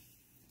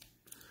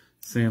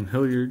 Sam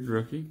Hilliard,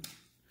 rookie.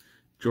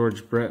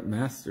 George Brett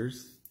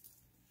Masters.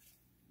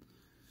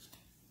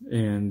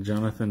 And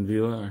Jonathan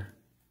Villar.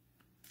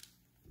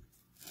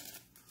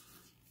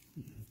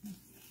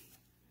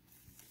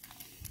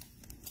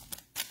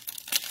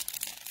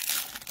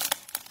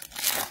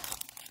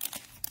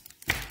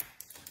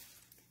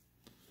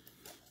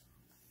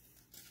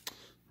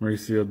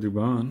 Mauricio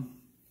Dubon.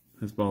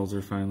 His balls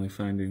are finally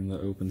finding the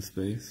open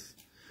space.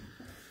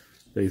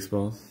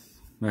 Baseballs.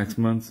 Max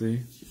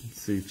Muncy.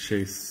 Let's see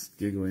Chase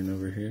giggling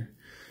over here.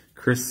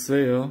 Chris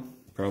Sale.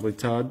 Probably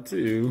Todd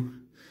too.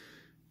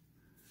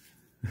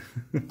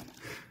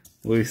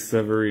 Luis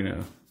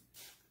Severino.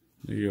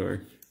 New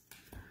York.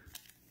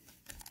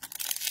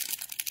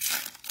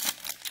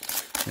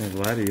 Yeah,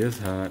 Vladdy is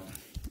hot.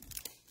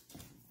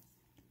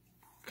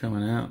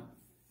 Coming out.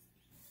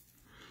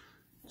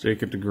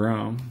 Jacob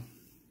deGrom.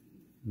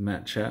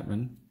 Matt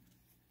Chapman.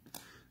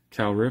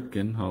 Cal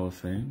Ripken, Hall of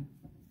Fame.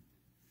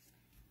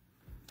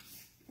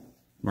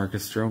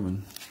 Marcus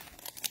Stroman.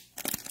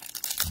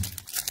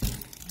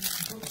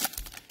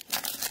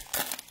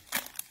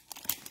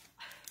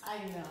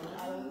 I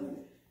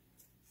know.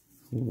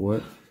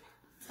 What?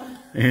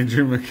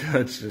 Andrew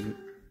McCutcheon.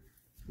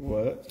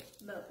 What?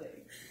 Nothing.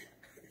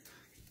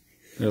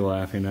 They're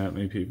laughing at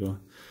me, people.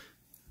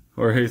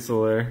 Jorge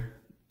Soler.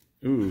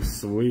 Ooh,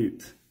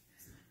 sweet.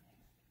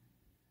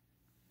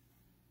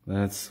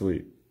 That's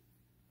sweet.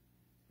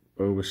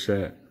 Bo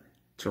Bichette.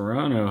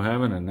 Toronto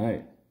having a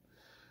night.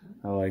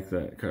 I like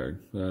that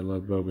card, but I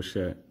love Bo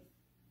Bichette.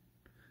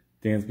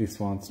 Dansby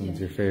Swanson's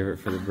your favorite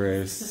for the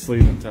Braves.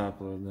 Sleeve and top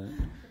load that.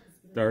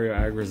 Dario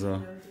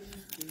Agrizal.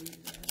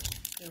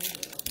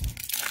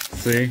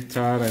 See,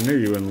 Todd, I knew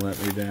you wouldn't let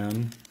me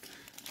down.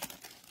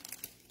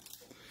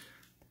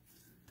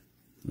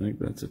 I think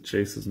that's what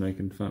Chase is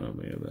making fun of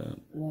me about.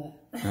 What?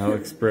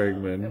 Alex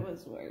Bregman. It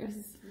was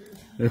worse.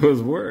 It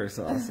was worse.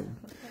 Awesome.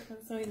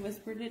 So he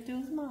whispered it to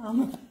his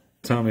mom.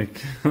 Tommy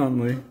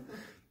Conley.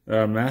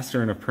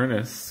 Master and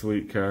Apprentice,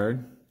 sweet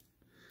card.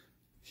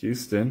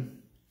 Houston.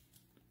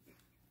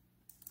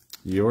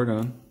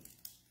 Jordan.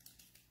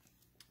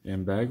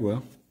 And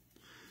Bagwell.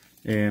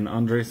 And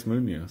Andres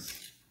Munoz.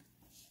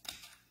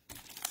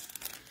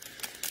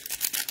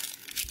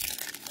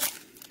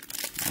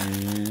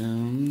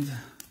 And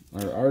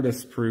our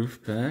artist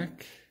proof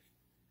pack.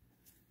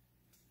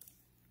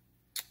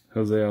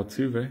 Jose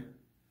Altuve.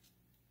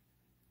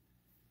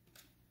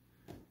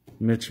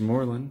 Mitch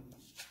Moreland.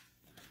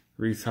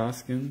 Rhys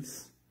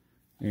Hoskins.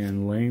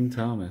 And Lane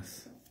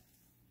Thomas.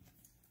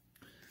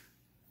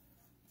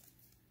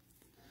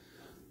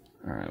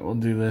 Alright, we'll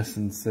do this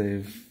and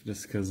save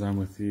just because I'm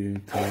with you,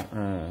 Todd,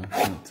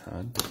 not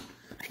Todd,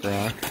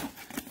 Brock.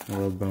 I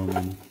love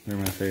Bowman. They're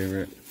my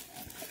favorite.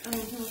 Oh, no,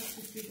 let's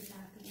just do the back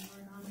of the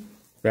Jordan.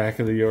 Back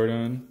of the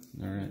Jordan?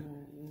 Alright.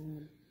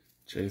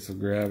 Chase will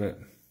grab it.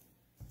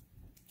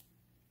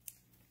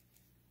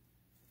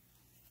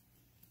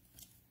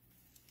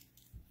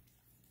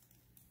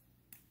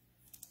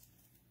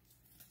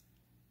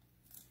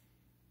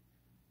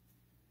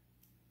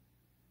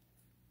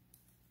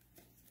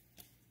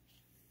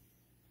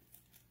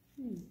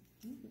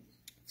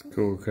 It's a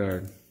cool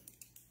card.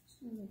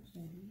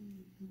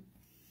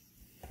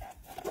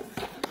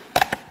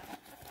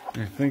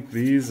 I think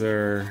these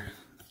are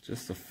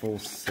just a full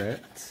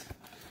set.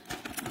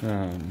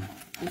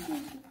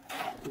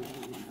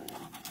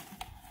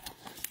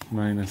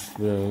 Minus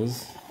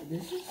those.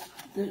 This is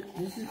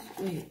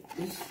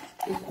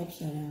upside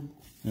down.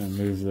 Yeah,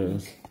 move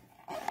those.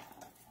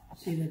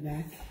 See the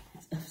back?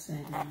 It's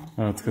upside down.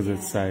 Oh, it's because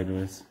it's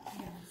sideways. Yeah,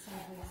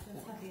 sideways.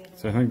 That's not the other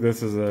So I think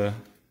this is a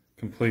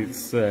complete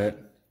set.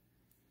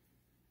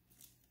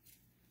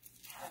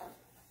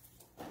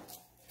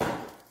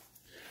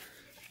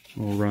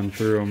 We'll run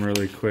through them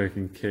really quick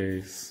in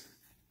case.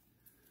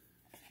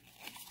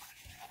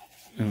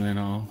 And then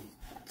I'll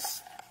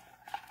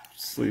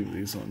sleeve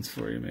these ones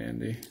for you,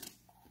 Mandy.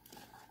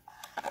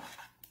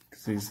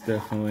 Because these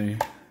definitely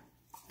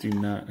do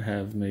not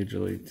have major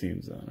league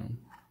teams on them.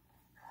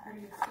 Are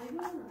you sleeping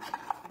or?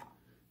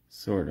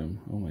 Sort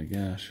them. Oh my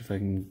gosh, if I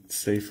can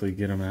safely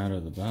get them out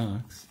of the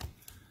box.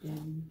 Be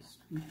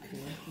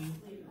careful.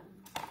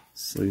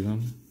 Sleeve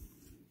them?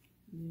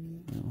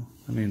 No,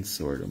 I mean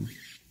sort them.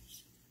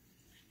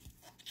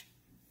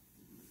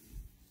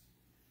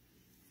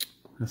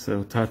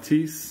 So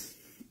Tatis,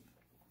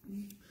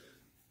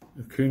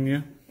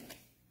 Acuna,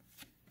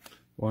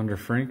 Wander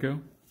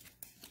Franco,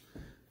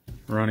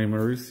 Ronnie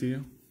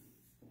Mauricio,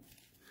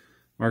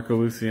 Marco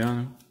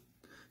Luciano,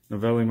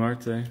 Novelli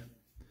Marte.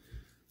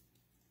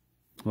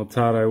 Well,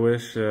 Todd, I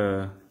wish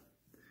you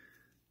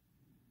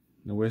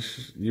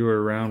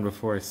were around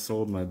before I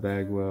sold my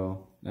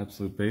Bagwell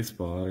Absolute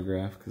Baseball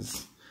autograph,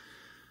 because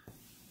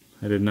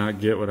I did not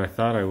get what I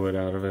thought I would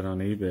out of it on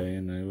eBay,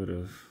 and I would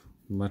have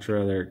much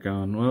rather it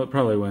gone. Well, it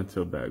probably went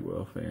to a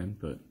Bagwell fan,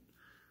 but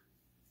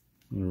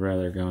I'd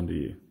rather it gone to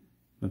you.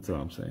 That's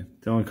all I'm saying.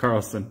 Dylan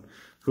Carlson,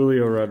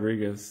 Julio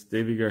Rodriguez,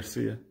 Davy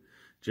Garcia,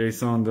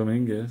 Jason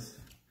Dominguez,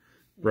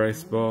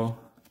 Bryce Ball,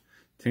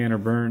 Tanner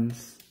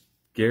Burns,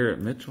 Garrett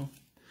Mitchell.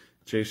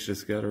 Chase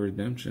just got a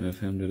redemption of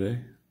him today.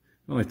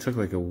 It only took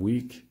like a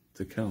week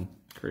to come.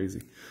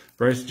 Crazy.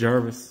 Bryce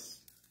Jarvis,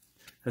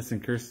 Heston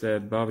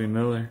Kjerstad, Bobby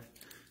Miller,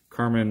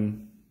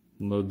 Carmen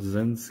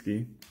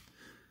Lodzinski,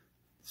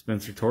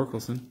 Spencer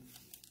Torkelson,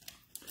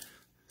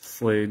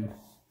 Slade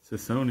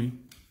Sissoni,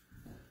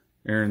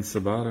 Aaron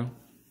Sabato,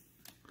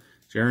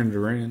 Jaron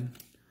Duran,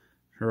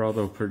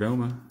 Geraldo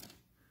Perdomo,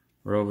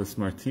 Rovis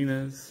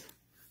Martinez,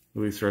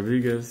 Luis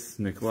Rodriguez,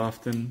 Nick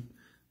Lofton,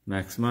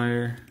 Max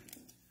Meyer,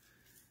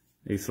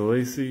 Asa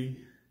Lacy,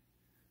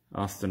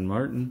 Austin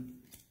Martin,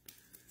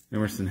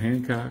 Emerson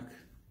Hancock,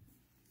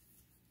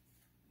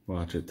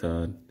 watch it,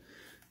 Todd,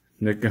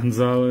 Nick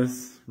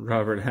Gonzalez,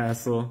 Robert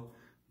Hassel,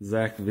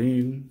 Zach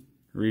Veen,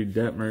 Reed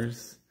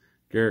Detmers,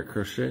 Garrett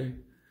Crochet,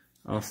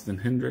 Austin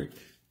Hendrick,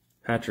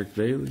 Patrick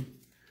Bailey,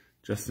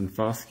 Justin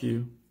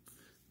Foscue,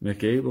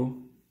 Mick Abel,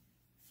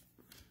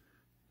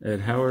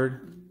 Ed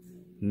Howard,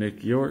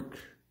 Nick York,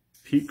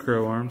 Pete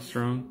Crow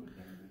Armstrong,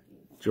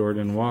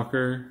 Jordan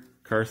Walker,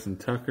 Carson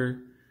Tucker,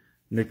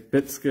 Nick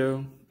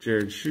Bitsko,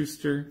 Jared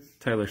Schuster,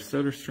 Tyler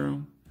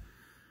Soderstrom,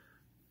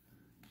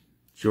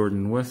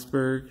 Jordan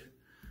Westberg,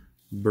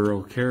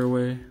 Burl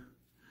Caraway,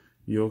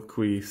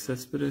 Yulqui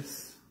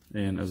Cespedes,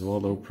 and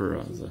Oswaldo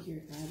Peraza. You're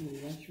Adley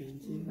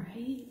Rutschman too.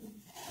 Right?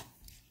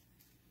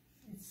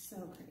 It's so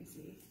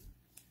crazy.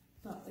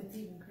 But it's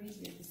even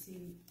crazier to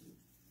see.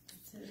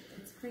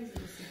 It's crazy to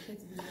see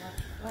kids be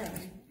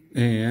playing.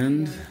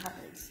 And On the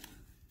covers.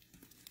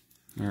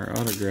 our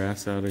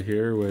autographs out of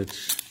here,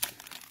 which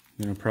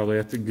probably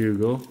have to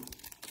Google.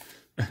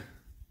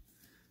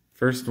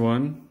 First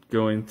one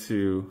going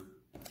to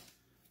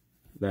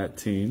that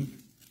team,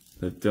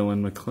 that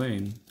Dylan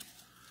McLean.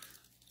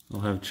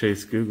 I'll have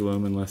Chase Google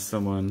him unless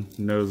someone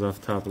knows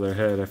off the top of their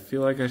head. I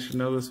feel like I should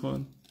know this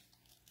one.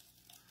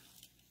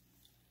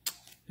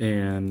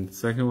 And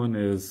second one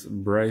is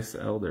Bryce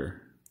Elder.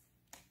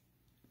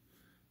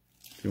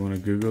 Do you want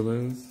to Google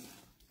those,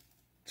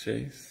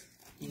 Chase?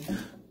 Yeah.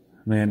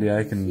 Mandy,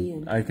 I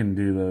can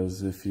do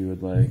those if you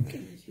would like.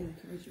 Can I see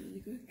the cards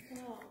really quick?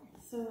 Well,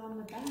 so on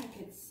the back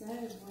it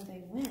says where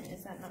they went.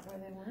 Is that not where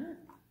they went?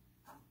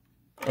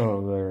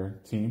 Oh, their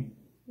team?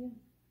 Yeah.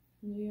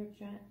 New York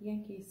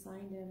Yankees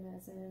signed him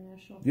as an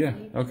international. Yeah,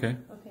 player. okay.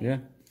 Okay. Yeah,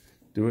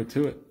 do it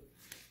to it.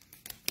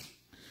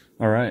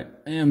 All right,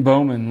 and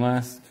Bowman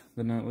last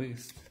but not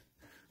least.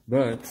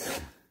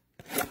 But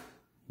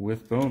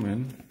with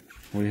Bowman,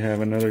 we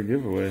have another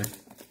giveaway.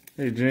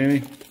 Hey,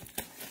 Jamie.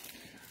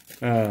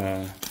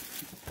 We're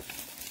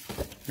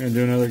going to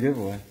do another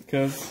giveaway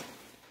because,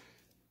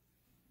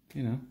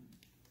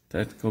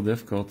 technical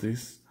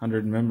difficulties,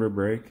 100 member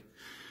break.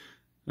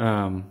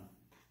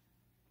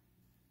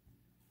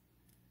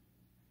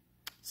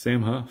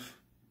 Sam Huff,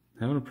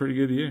 having a pretty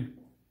good year.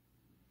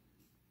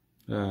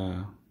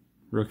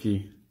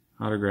 Rookie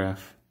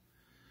autograph.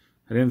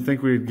 I didn't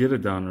think we'd get a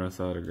Donruss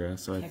autograph,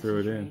 so I threw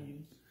it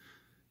in.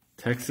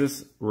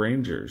 Texas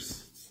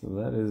Rangers. So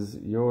that is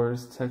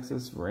yours,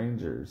 Texas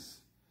Rangers.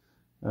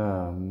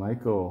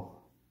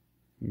 Michael,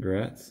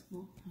 congrats.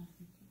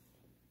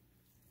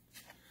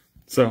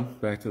 So,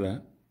 back to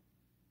that.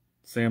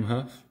 Sam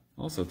Huff,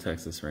 also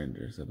Texas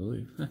Rangers, I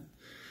believe.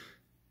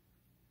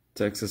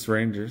 Texas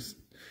Rangers.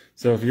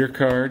 So if your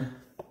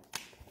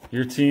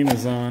team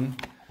is on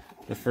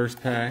the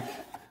first pack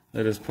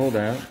that is pulled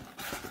out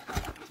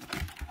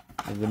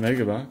of the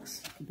Mega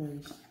Box,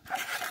 Braves.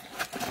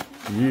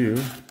 you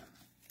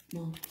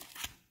No.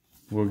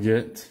 will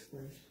get,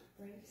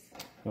 Braves.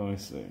 let me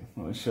see,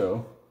 let me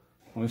show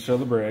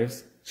the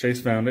Braves. Chase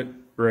found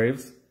it,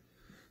 Braves.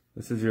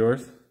 This is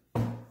yours.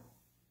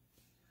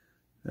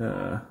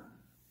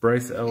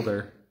 Bryce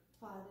Elder.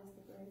 Todd is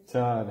the Braves.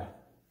 Todd.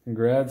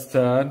 Congrats,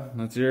 Todd.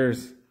 That's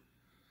yours.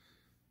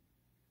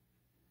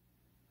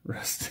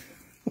 Rest.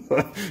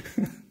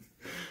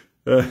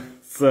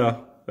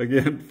 So,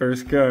 again,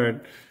 first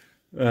card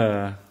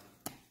out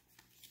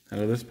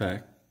of this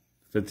pack.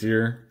 If it's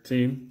your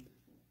team,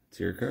 it's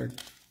your card.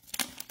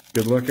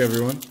 Good luck,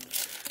 everyone.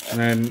 And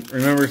then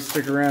remember,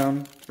 stick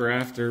around for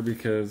after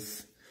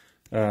because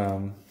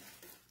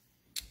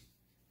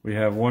we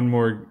have one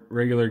more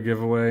regular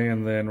giveaway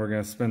and then we're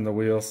going to spin the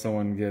wheel.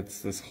 Someone gets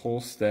this whole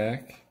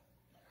stack.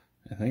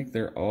 I think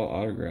they're all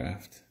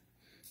autographed.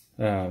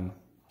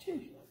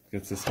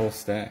 Gets this whole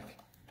stack.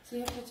 So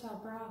you have to tell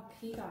Brock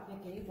he got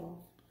Mick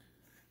Abel.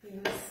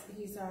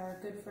 He's our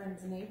good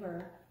friend's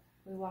neighbor.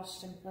 We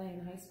watched him play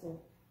in high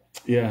school.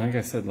 Yeah, I think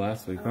I said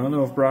last week. I don't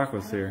know if Brock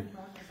was here.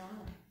 Brock was on.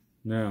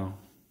 No.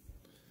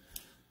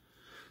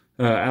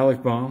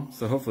 Alec Baum.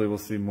 So hopefully we'll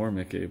see more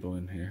Mick Abel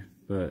in here.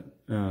 But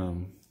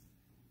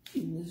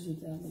He lives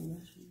with Adley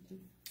Rutschman too.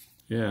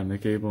 yeah,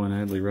 Mick Abel and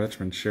Adley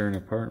Rutschman share an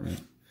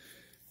apartment.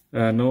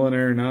 Nolan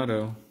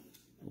Arenado,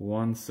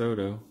 Juan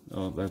Soto.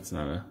 Oh, that's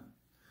not a...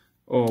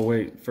 Oh,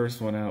 wait. First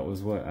one out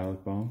was what?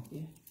 Alec Baum?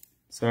 Yeah.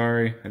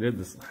 Sorry. I did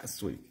this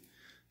last week.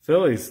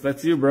 Phillies.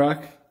 That's you,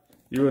 Brock.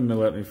 You wouldn't have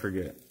let me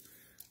forget.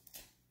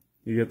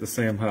 You get the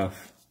Sam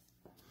Huff.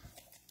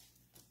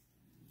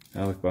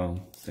 Alec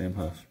Baum. Sam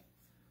Huff.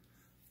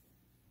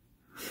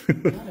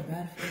 Not a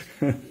bad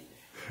first.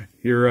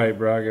 You're right,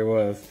 Brock. It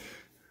was.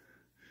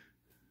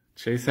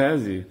 Chase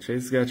has you.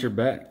 Chase got your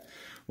back.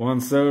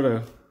 Juan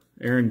Soto.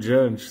 Aaron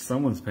Judge.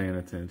 Someone's paying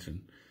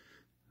attention.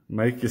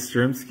 Mike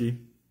Yastrzemski.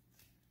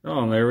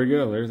 Oh, and there we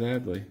go. There's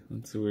Adley.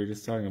 That's who we were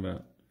just talking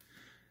about.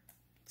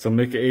 So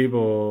Mick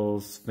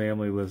Abel's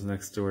family lives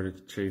next door to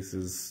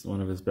Chase's, one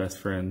of his best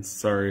friends.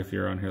 Sorry if you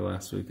were on here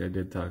last week. I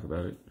did talk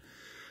about it.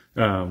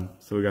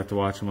 So we got to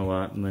watch him a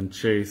lot. And then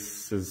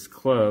Chase's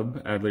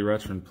club, Adley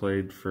Rutschman,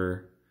 played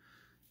for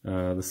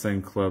the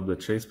same club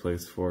that Chase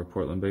plays for,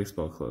 Portland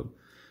Baseball Club.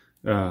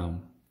 And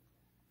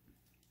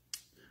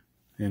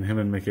him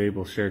and Mick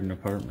Abel shared an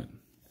apartment.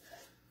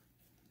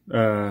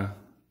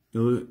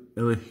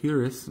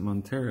 Elihuris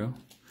Montero,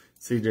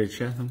 C.J.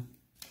 Chatham,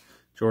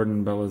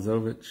 Jordan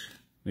Belazovich,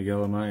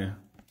 Miguel Amaya.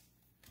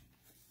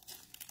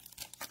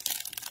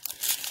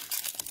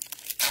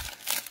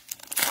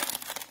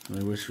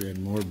 I wish we had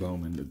more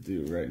Bowman to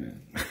do right now.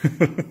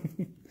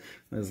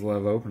 I just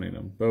love opening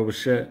them. Bo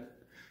Bichette,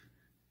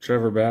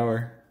 Trevor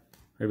Bauer.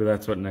 Maybe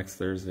that's what next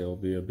Thursday will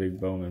be, a big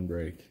Bowman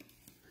break.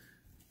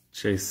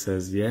 Chase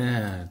says,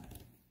 yeah,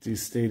 do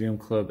Stadium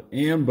Club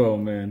and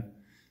Bowman.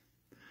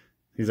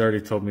 He's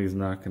already told me he's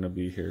not going to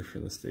be here for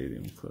the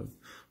Stadium Club.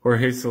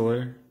 Jorge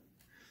Soler,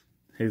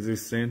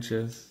 Jesus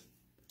Sanchez,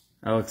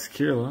 Alex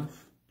Kirilloff,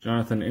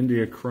 Jonathan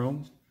India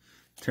Chrome,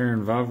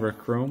 Terran Vavra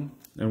Chrome,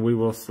 and we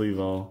will sleeve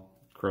all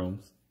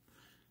Chromes.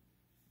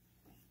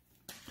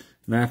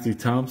 Matthew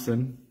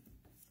Thompson,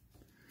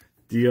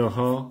 D.L.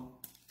 Hall,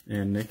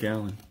 and Nick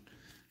Allen.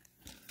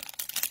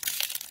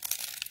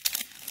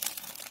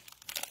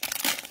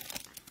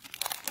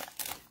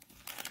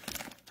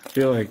 I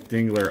feel like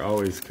Dingler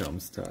always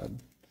comes, Todd.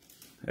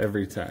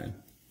 Every time.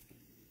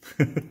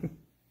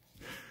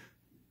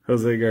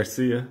 Jose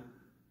Garcia,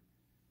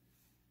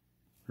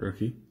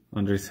 rookie.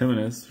 Andres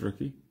Jimenez,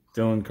 rookie.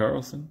 Dylan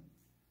Carlson.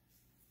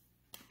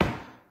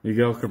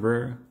 Miguel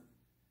Cabrera,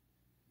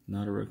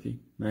 not a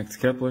rookie. Max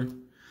Kepler.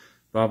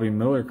 Bobby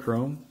Miller,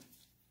 Chrome.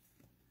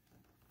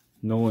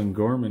 Nolan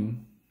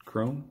Gorman,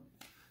 Chrome.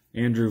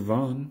 Andrew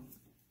Vaughn.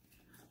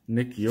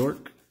 Nick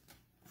York.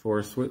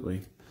 Forrest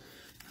Whitley.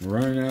 I'm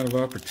running out of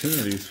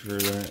opportunities for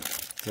that.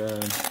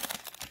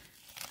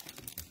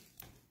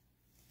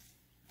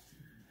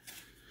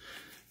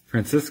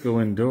 Francisco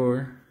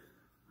Lindor.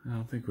 I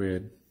don't think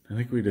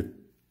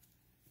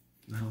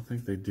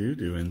they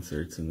do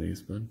inserts in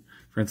these, but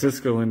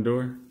Francisco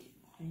Lindor.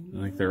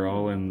 I think they're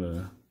all in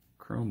the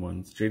Chrome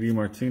ones. JD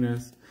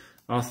Martinez,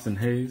 Austin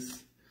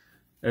Hayes,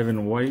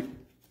 Evan White,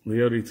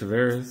 Leody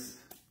Taveras.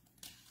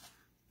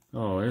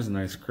 Oh, there's a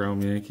nice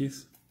Chrome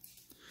Yankees.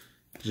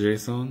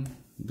 Jason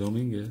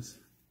Dominguez.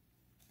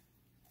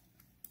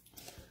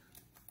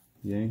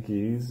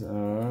 Yankees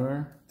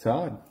are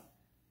Todd.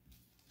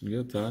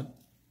 You go, Todd.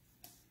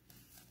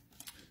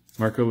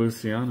 Marco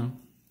Luciano.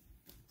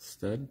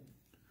 Stud.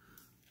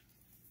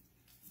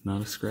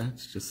 Not a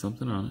scratch, just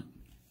something on it.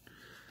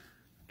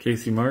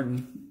 Casey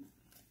Martin.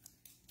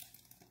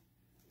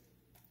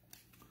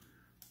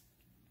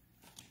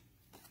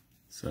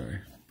 Sorry,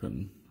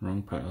 putting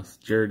wrong piles.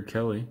 Jared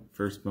Kelly,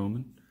 first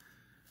Bowman.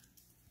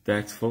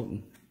 Dax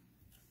Fulton.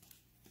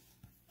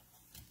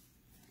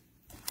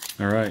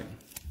 All right,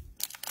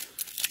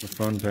 the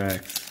fun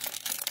packs.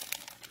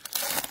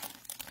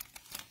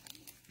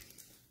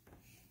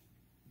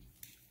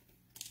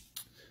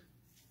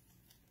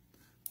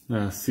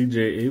 C.J.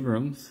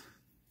 Abrams,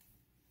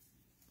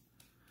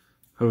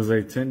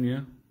 Jose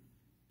Tena,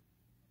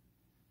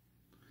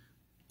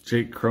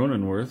 Jake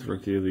Cronenworth,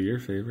 Rookie of the Year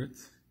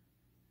favorites.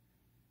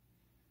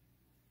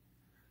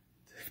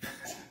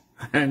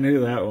 I knew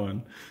that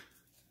one.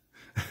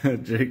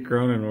 Jake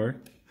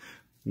Cronenworth,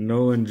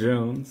 Nolan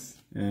Jones,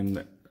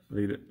 and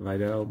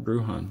Vidal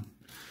Brujan.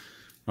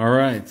 All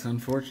right,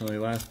 unfortunately,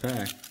 last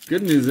pack.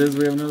 Good news is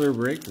we have another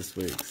break this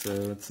week, so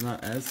it's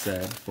not as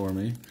sad for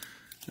me.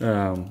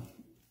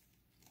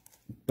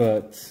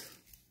 But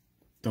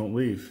don't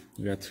leave.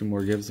 We got 2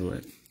 more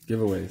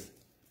giveaways.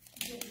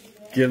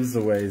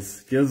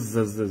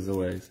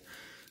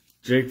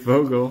 Jake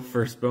Vogel,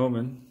 first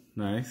Bowman.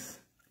 Nice.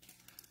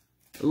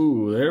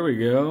 Ooh, there we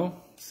go.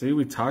 See,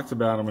 we talked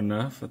about him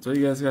enough. That's what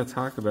you guys got to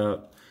talk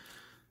about.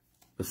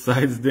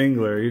 Besides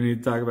Dingler, you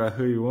need to talk about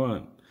who you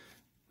want.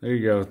 There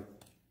you go,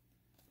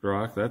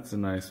 Brock. That's a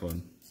nice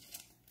one.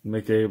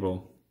 Mick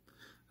Abel.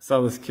 I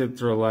saw this kid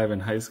throw live in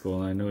high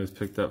school, and I know he's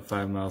picked up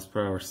 5 miles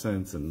per hour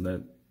since, and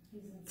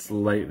that's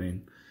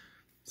lightning.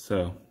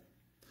 So,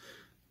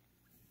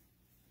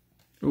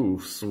 ooh,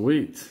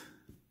 sweet.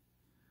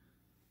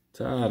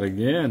 Todd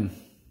again.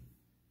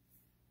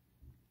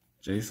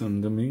 Jason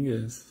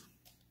Dominguez.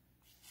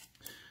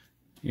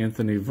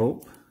 Anthony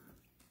Volpe.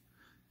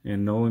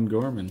 And Nolan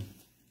Gorman.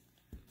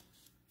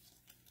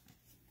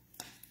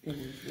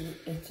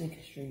 It's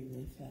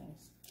extremely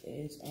fast.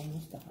 It's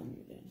almost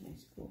 100 in high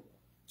school.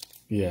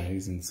 Yeah,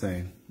 he's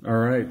insane. All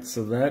right,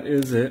 so that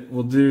is it.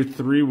 We'll do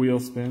 3 wheel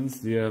spins.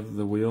 Do you have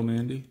the wheel,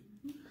 Mandy?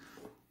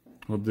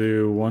 We'll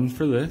do 1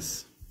 for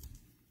this.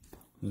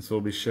 This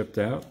will be shipped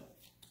out.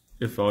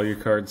 If all your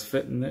cards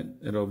fit in it,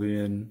 it'll be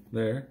in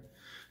there.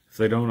 If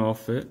they don't all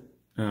fit,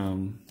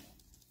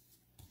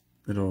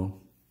 it'll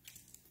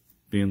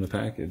be in the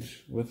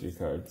package with your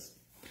cards.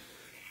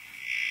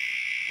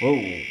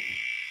 Whoa.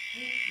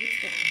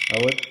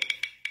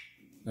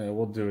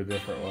 We'll do a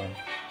different one.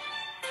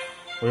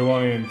 We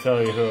won't even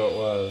tell you who it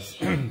was.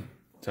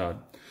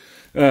 Todd.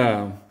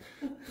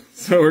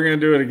 So we're going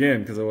to do it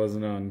again because it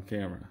wasn't on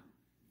camera.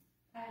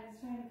 I was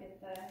trying to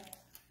get the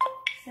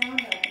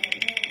sound up.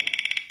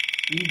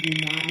 You do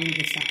not need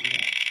the sound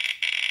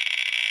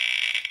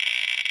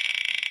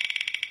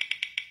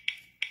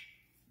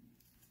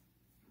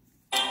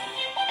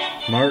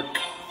up. Mark.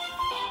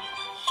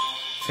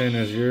 10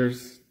 is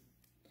yours.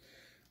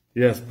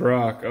 Yes,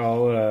 Brock.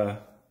 I'll,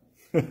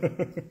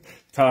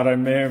 Todd, I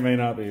may or may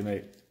not be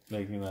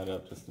making that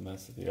up just to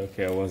mess with you.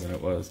 Okay, I wasn't.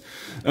 It was.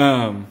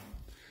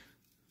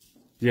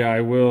 Yeah,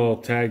 I will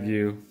tag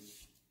you.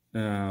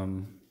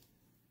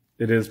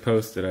 It is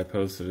posted. I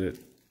posted it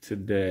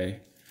today.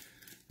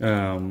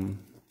 The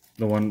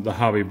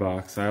hobby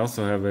box. I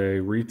also have a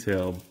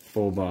retail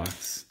full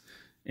box.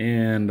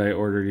 And I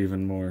ordered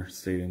even more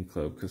Stadium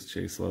Club because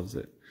Chase loves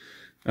it.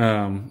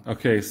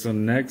 Okay, so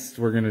next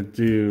we're gonna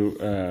do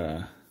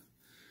the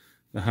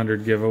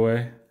 100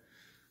 giveaway.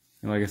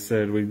 And like I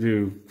said, we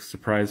do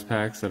surprise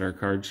packs at our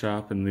card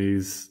shop, and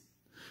these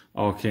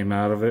all came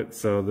out of it.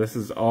 So this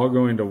is all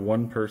going to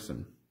one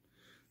person.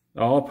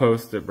 I'll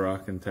post it,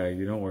 Brock, and tag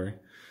you, don't worry.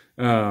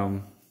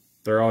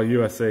 They're all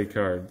USA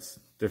cards,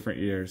 different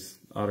years,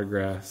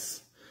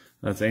 autographs.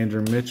 That's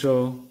Andrew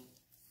Mitchell,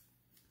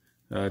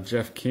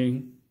 Jeff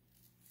King,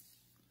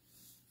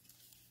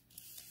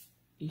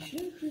 You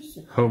should have just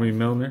surprised Homie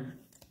Milner.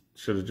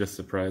 Should have just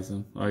surprised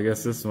him. I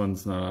guess this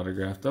one's not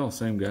autographed. Oh,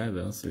 same guy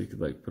though, so you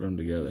could like put them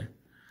together.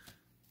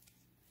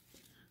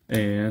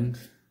 And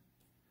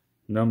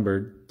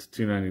numbered to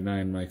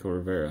 299, Michael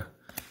Rivera.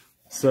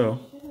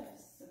 So Should have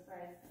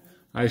surprised them.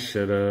 I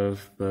should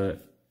have,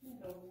 but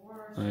The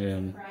worst I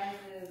am.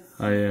 surprises.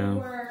 I am.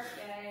 Work,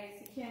 guys.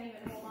 You can't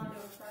even hold on to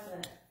a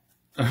present.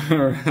 All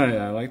right,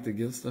 I like to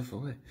give stuff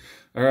away.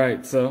 All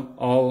right, so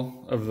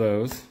all of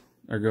those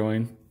are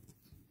going.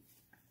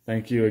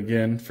 Thank you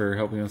again for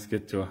helping us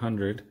get to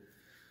 100.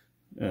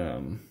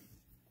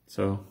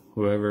 So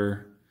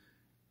whoever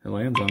it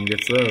lands on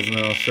gets those, and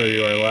then I'll show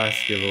you our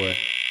last giveaway.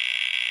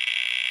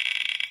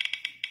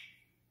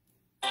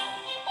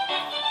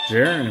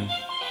 Jaren,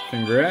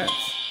 congrats.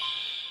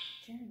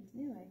 Jaren's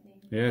new, I think.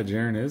 Yeah,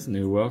 Jaren is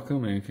new.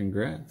 Welcome and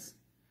congrats.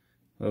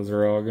 Those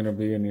are all going to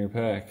be in your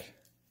pack.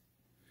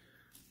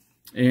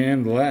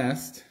 And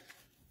last,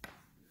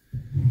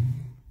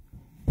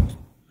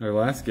 our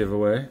last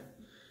giveaway.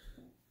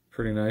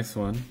 Pretty nice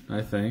one,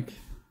 I think.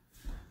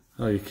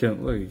 Oh, you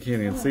can't look. You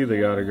can't even see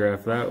the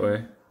autograph that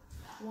way.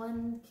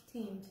 One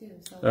team, too,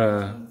 so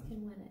teams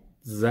can win it.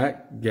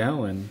 Zach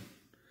Gallen,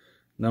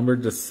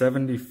 numbered to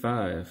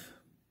 75.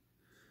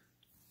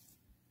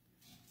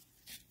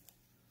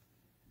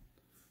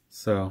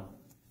 So,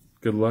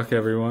 good luck,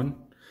 everyone.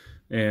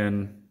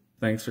 And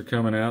thanks for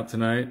coming out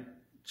tonight.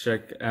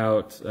 Check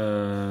out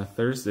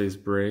Thursday's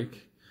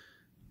break.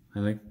 I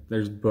think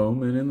there's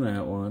Bowman in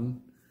that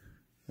one.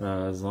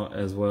 As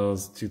well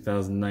as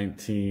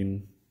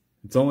 2019.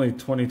 It's only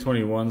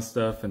 2021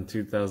 stuff and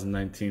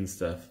 2019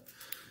 stuff.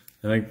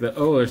 I think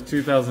there's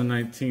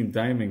 2019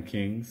 Diamond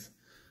Kings,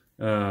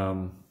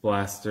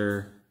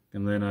 blaster,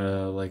 and then I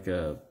don't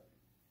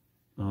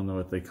know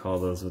what they call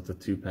those with the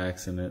 2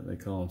 packs in it. They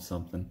call them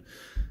something.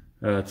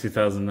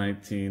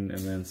 2019 and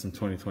then some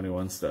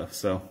 2021 stuff.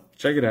 So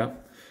check it out.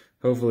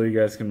 Hopefully you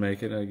guys can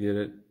make it. I get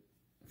it.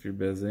 If you're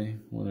busy,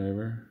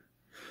 whatever.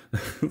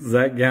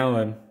 Zach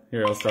Gallen.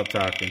 Here, I'll stop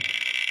talking.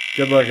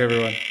 Good luck,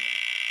 everyone.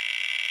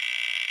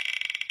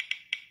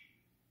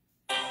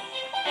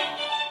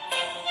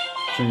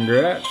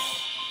 Congrats.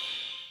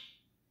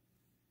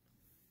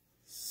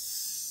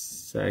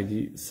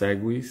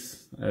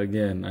 Sagwis.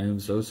 Again, I am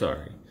so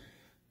sorry.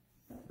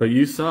 But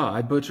you saw,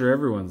 I butcher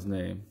everyone's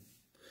name.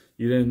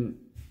 You didn't.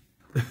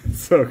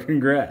 So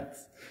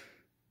congrats.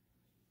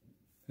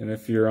 And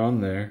if you're on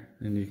there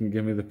and you can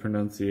give me the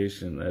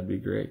pronunciation, that'd be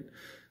great.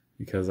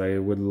 Because I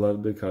would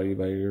love to call you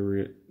by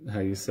how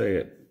you say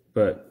it.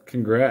 But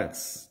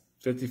congrats.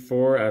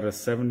 54 out of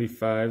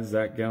 75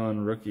 Zach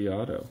Gallen rookie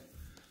auto.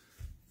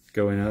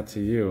 Going out to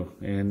you.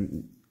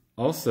 And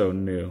also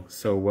new.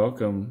 So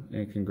welcome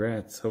and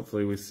congrats.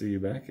 Hopefully we see you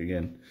back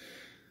again.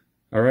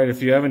 All right,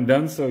 if you haven't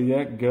done so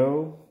yet,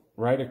 go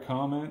write a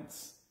comment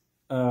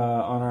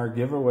on our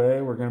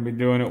giveaway. We're going to be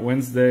doing it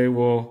Wednesday.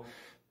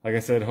 Like I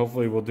said,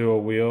 hopefully we'll do a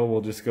wheel.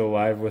 We'll just go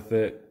live with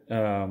it.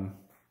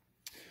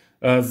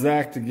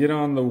 Zach, to get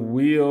on the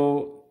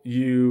wheel,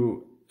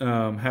 you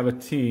have a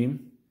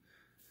team.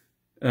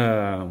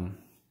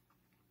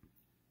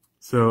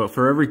 So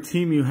for every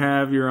team you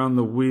have, you're on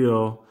the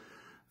wheel.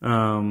 The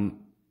more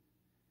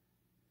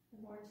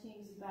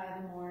teams you buy,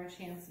 the more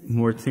chances.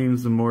 More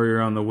teams, the more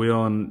you're on the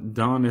wheel. And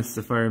Donis,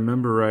 if I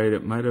remember right,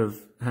 it might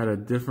have had a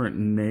different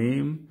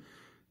name.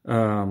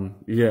 Yes,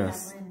 Yeah,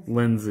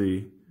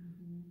 Lindsay.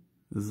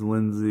 Is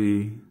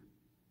Lindsay...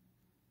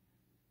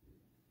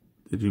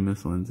 Did you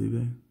miss Lindsay,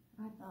 babe?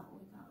 I thought we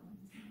got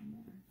Lindsay on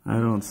there. I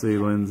don't see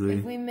Lindsay.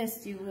 If we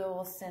missed you,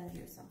 we'll send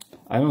you something.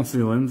 I don't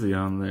see Lindsay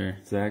on there,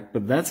 Zach,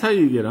 but that's how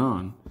you get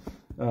on.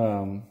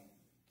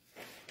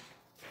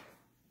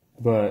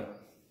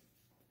 But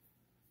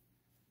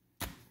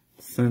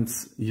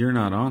since you're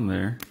not on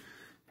there,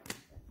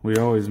 we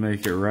always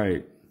make it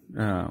right.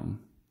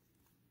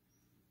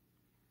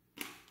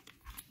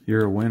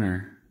 You're a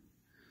winner.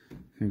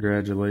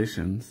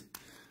 Congratulations.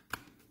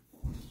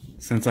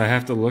 Since I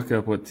have to look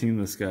up what team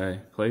this guy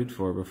played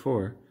for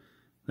before,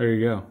 there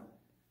you go.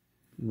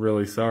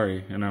 Really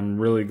sorry, and I'm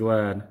really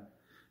glad.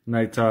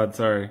 Night Todd,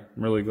 sorry.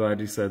 I'm really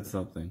glad you said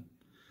something.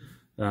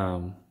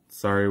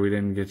 Sorry we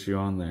didn't get you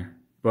on there.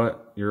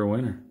 But you're a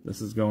winner.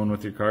 This is going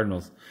with your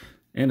Cardinals.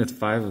 And it's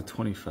 5 of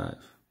 25.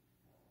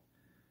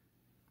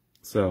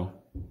 So,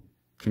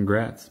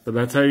 congrats. But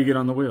that's how you get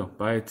on the wheel.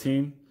 Buy a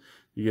team,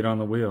 you get on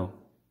the wheel.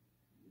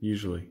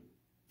 Usually.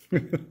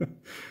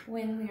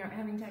 When we aren't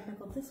having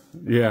technical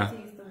difficulties, Yeah.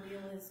 the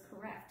wheel is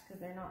correct because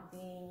they're not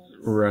being...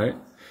 Right.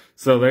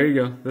 So there you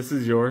go. This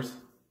is yours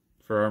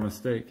for our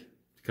mistake.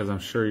 Because I'm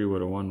sure you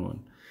would have won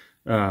one.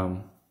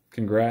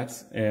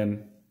 Congrats,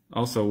 and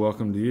also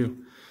welcome to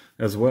you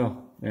as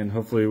well. And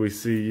hopefully we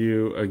see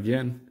you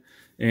again.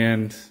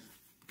 And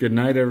good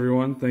night,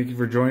 everyone. Thank you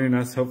for joining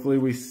us. Hopefully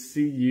we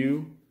see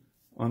you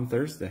on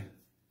Thursday.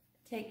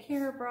 Take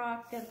care,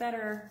 Brock. Get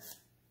better.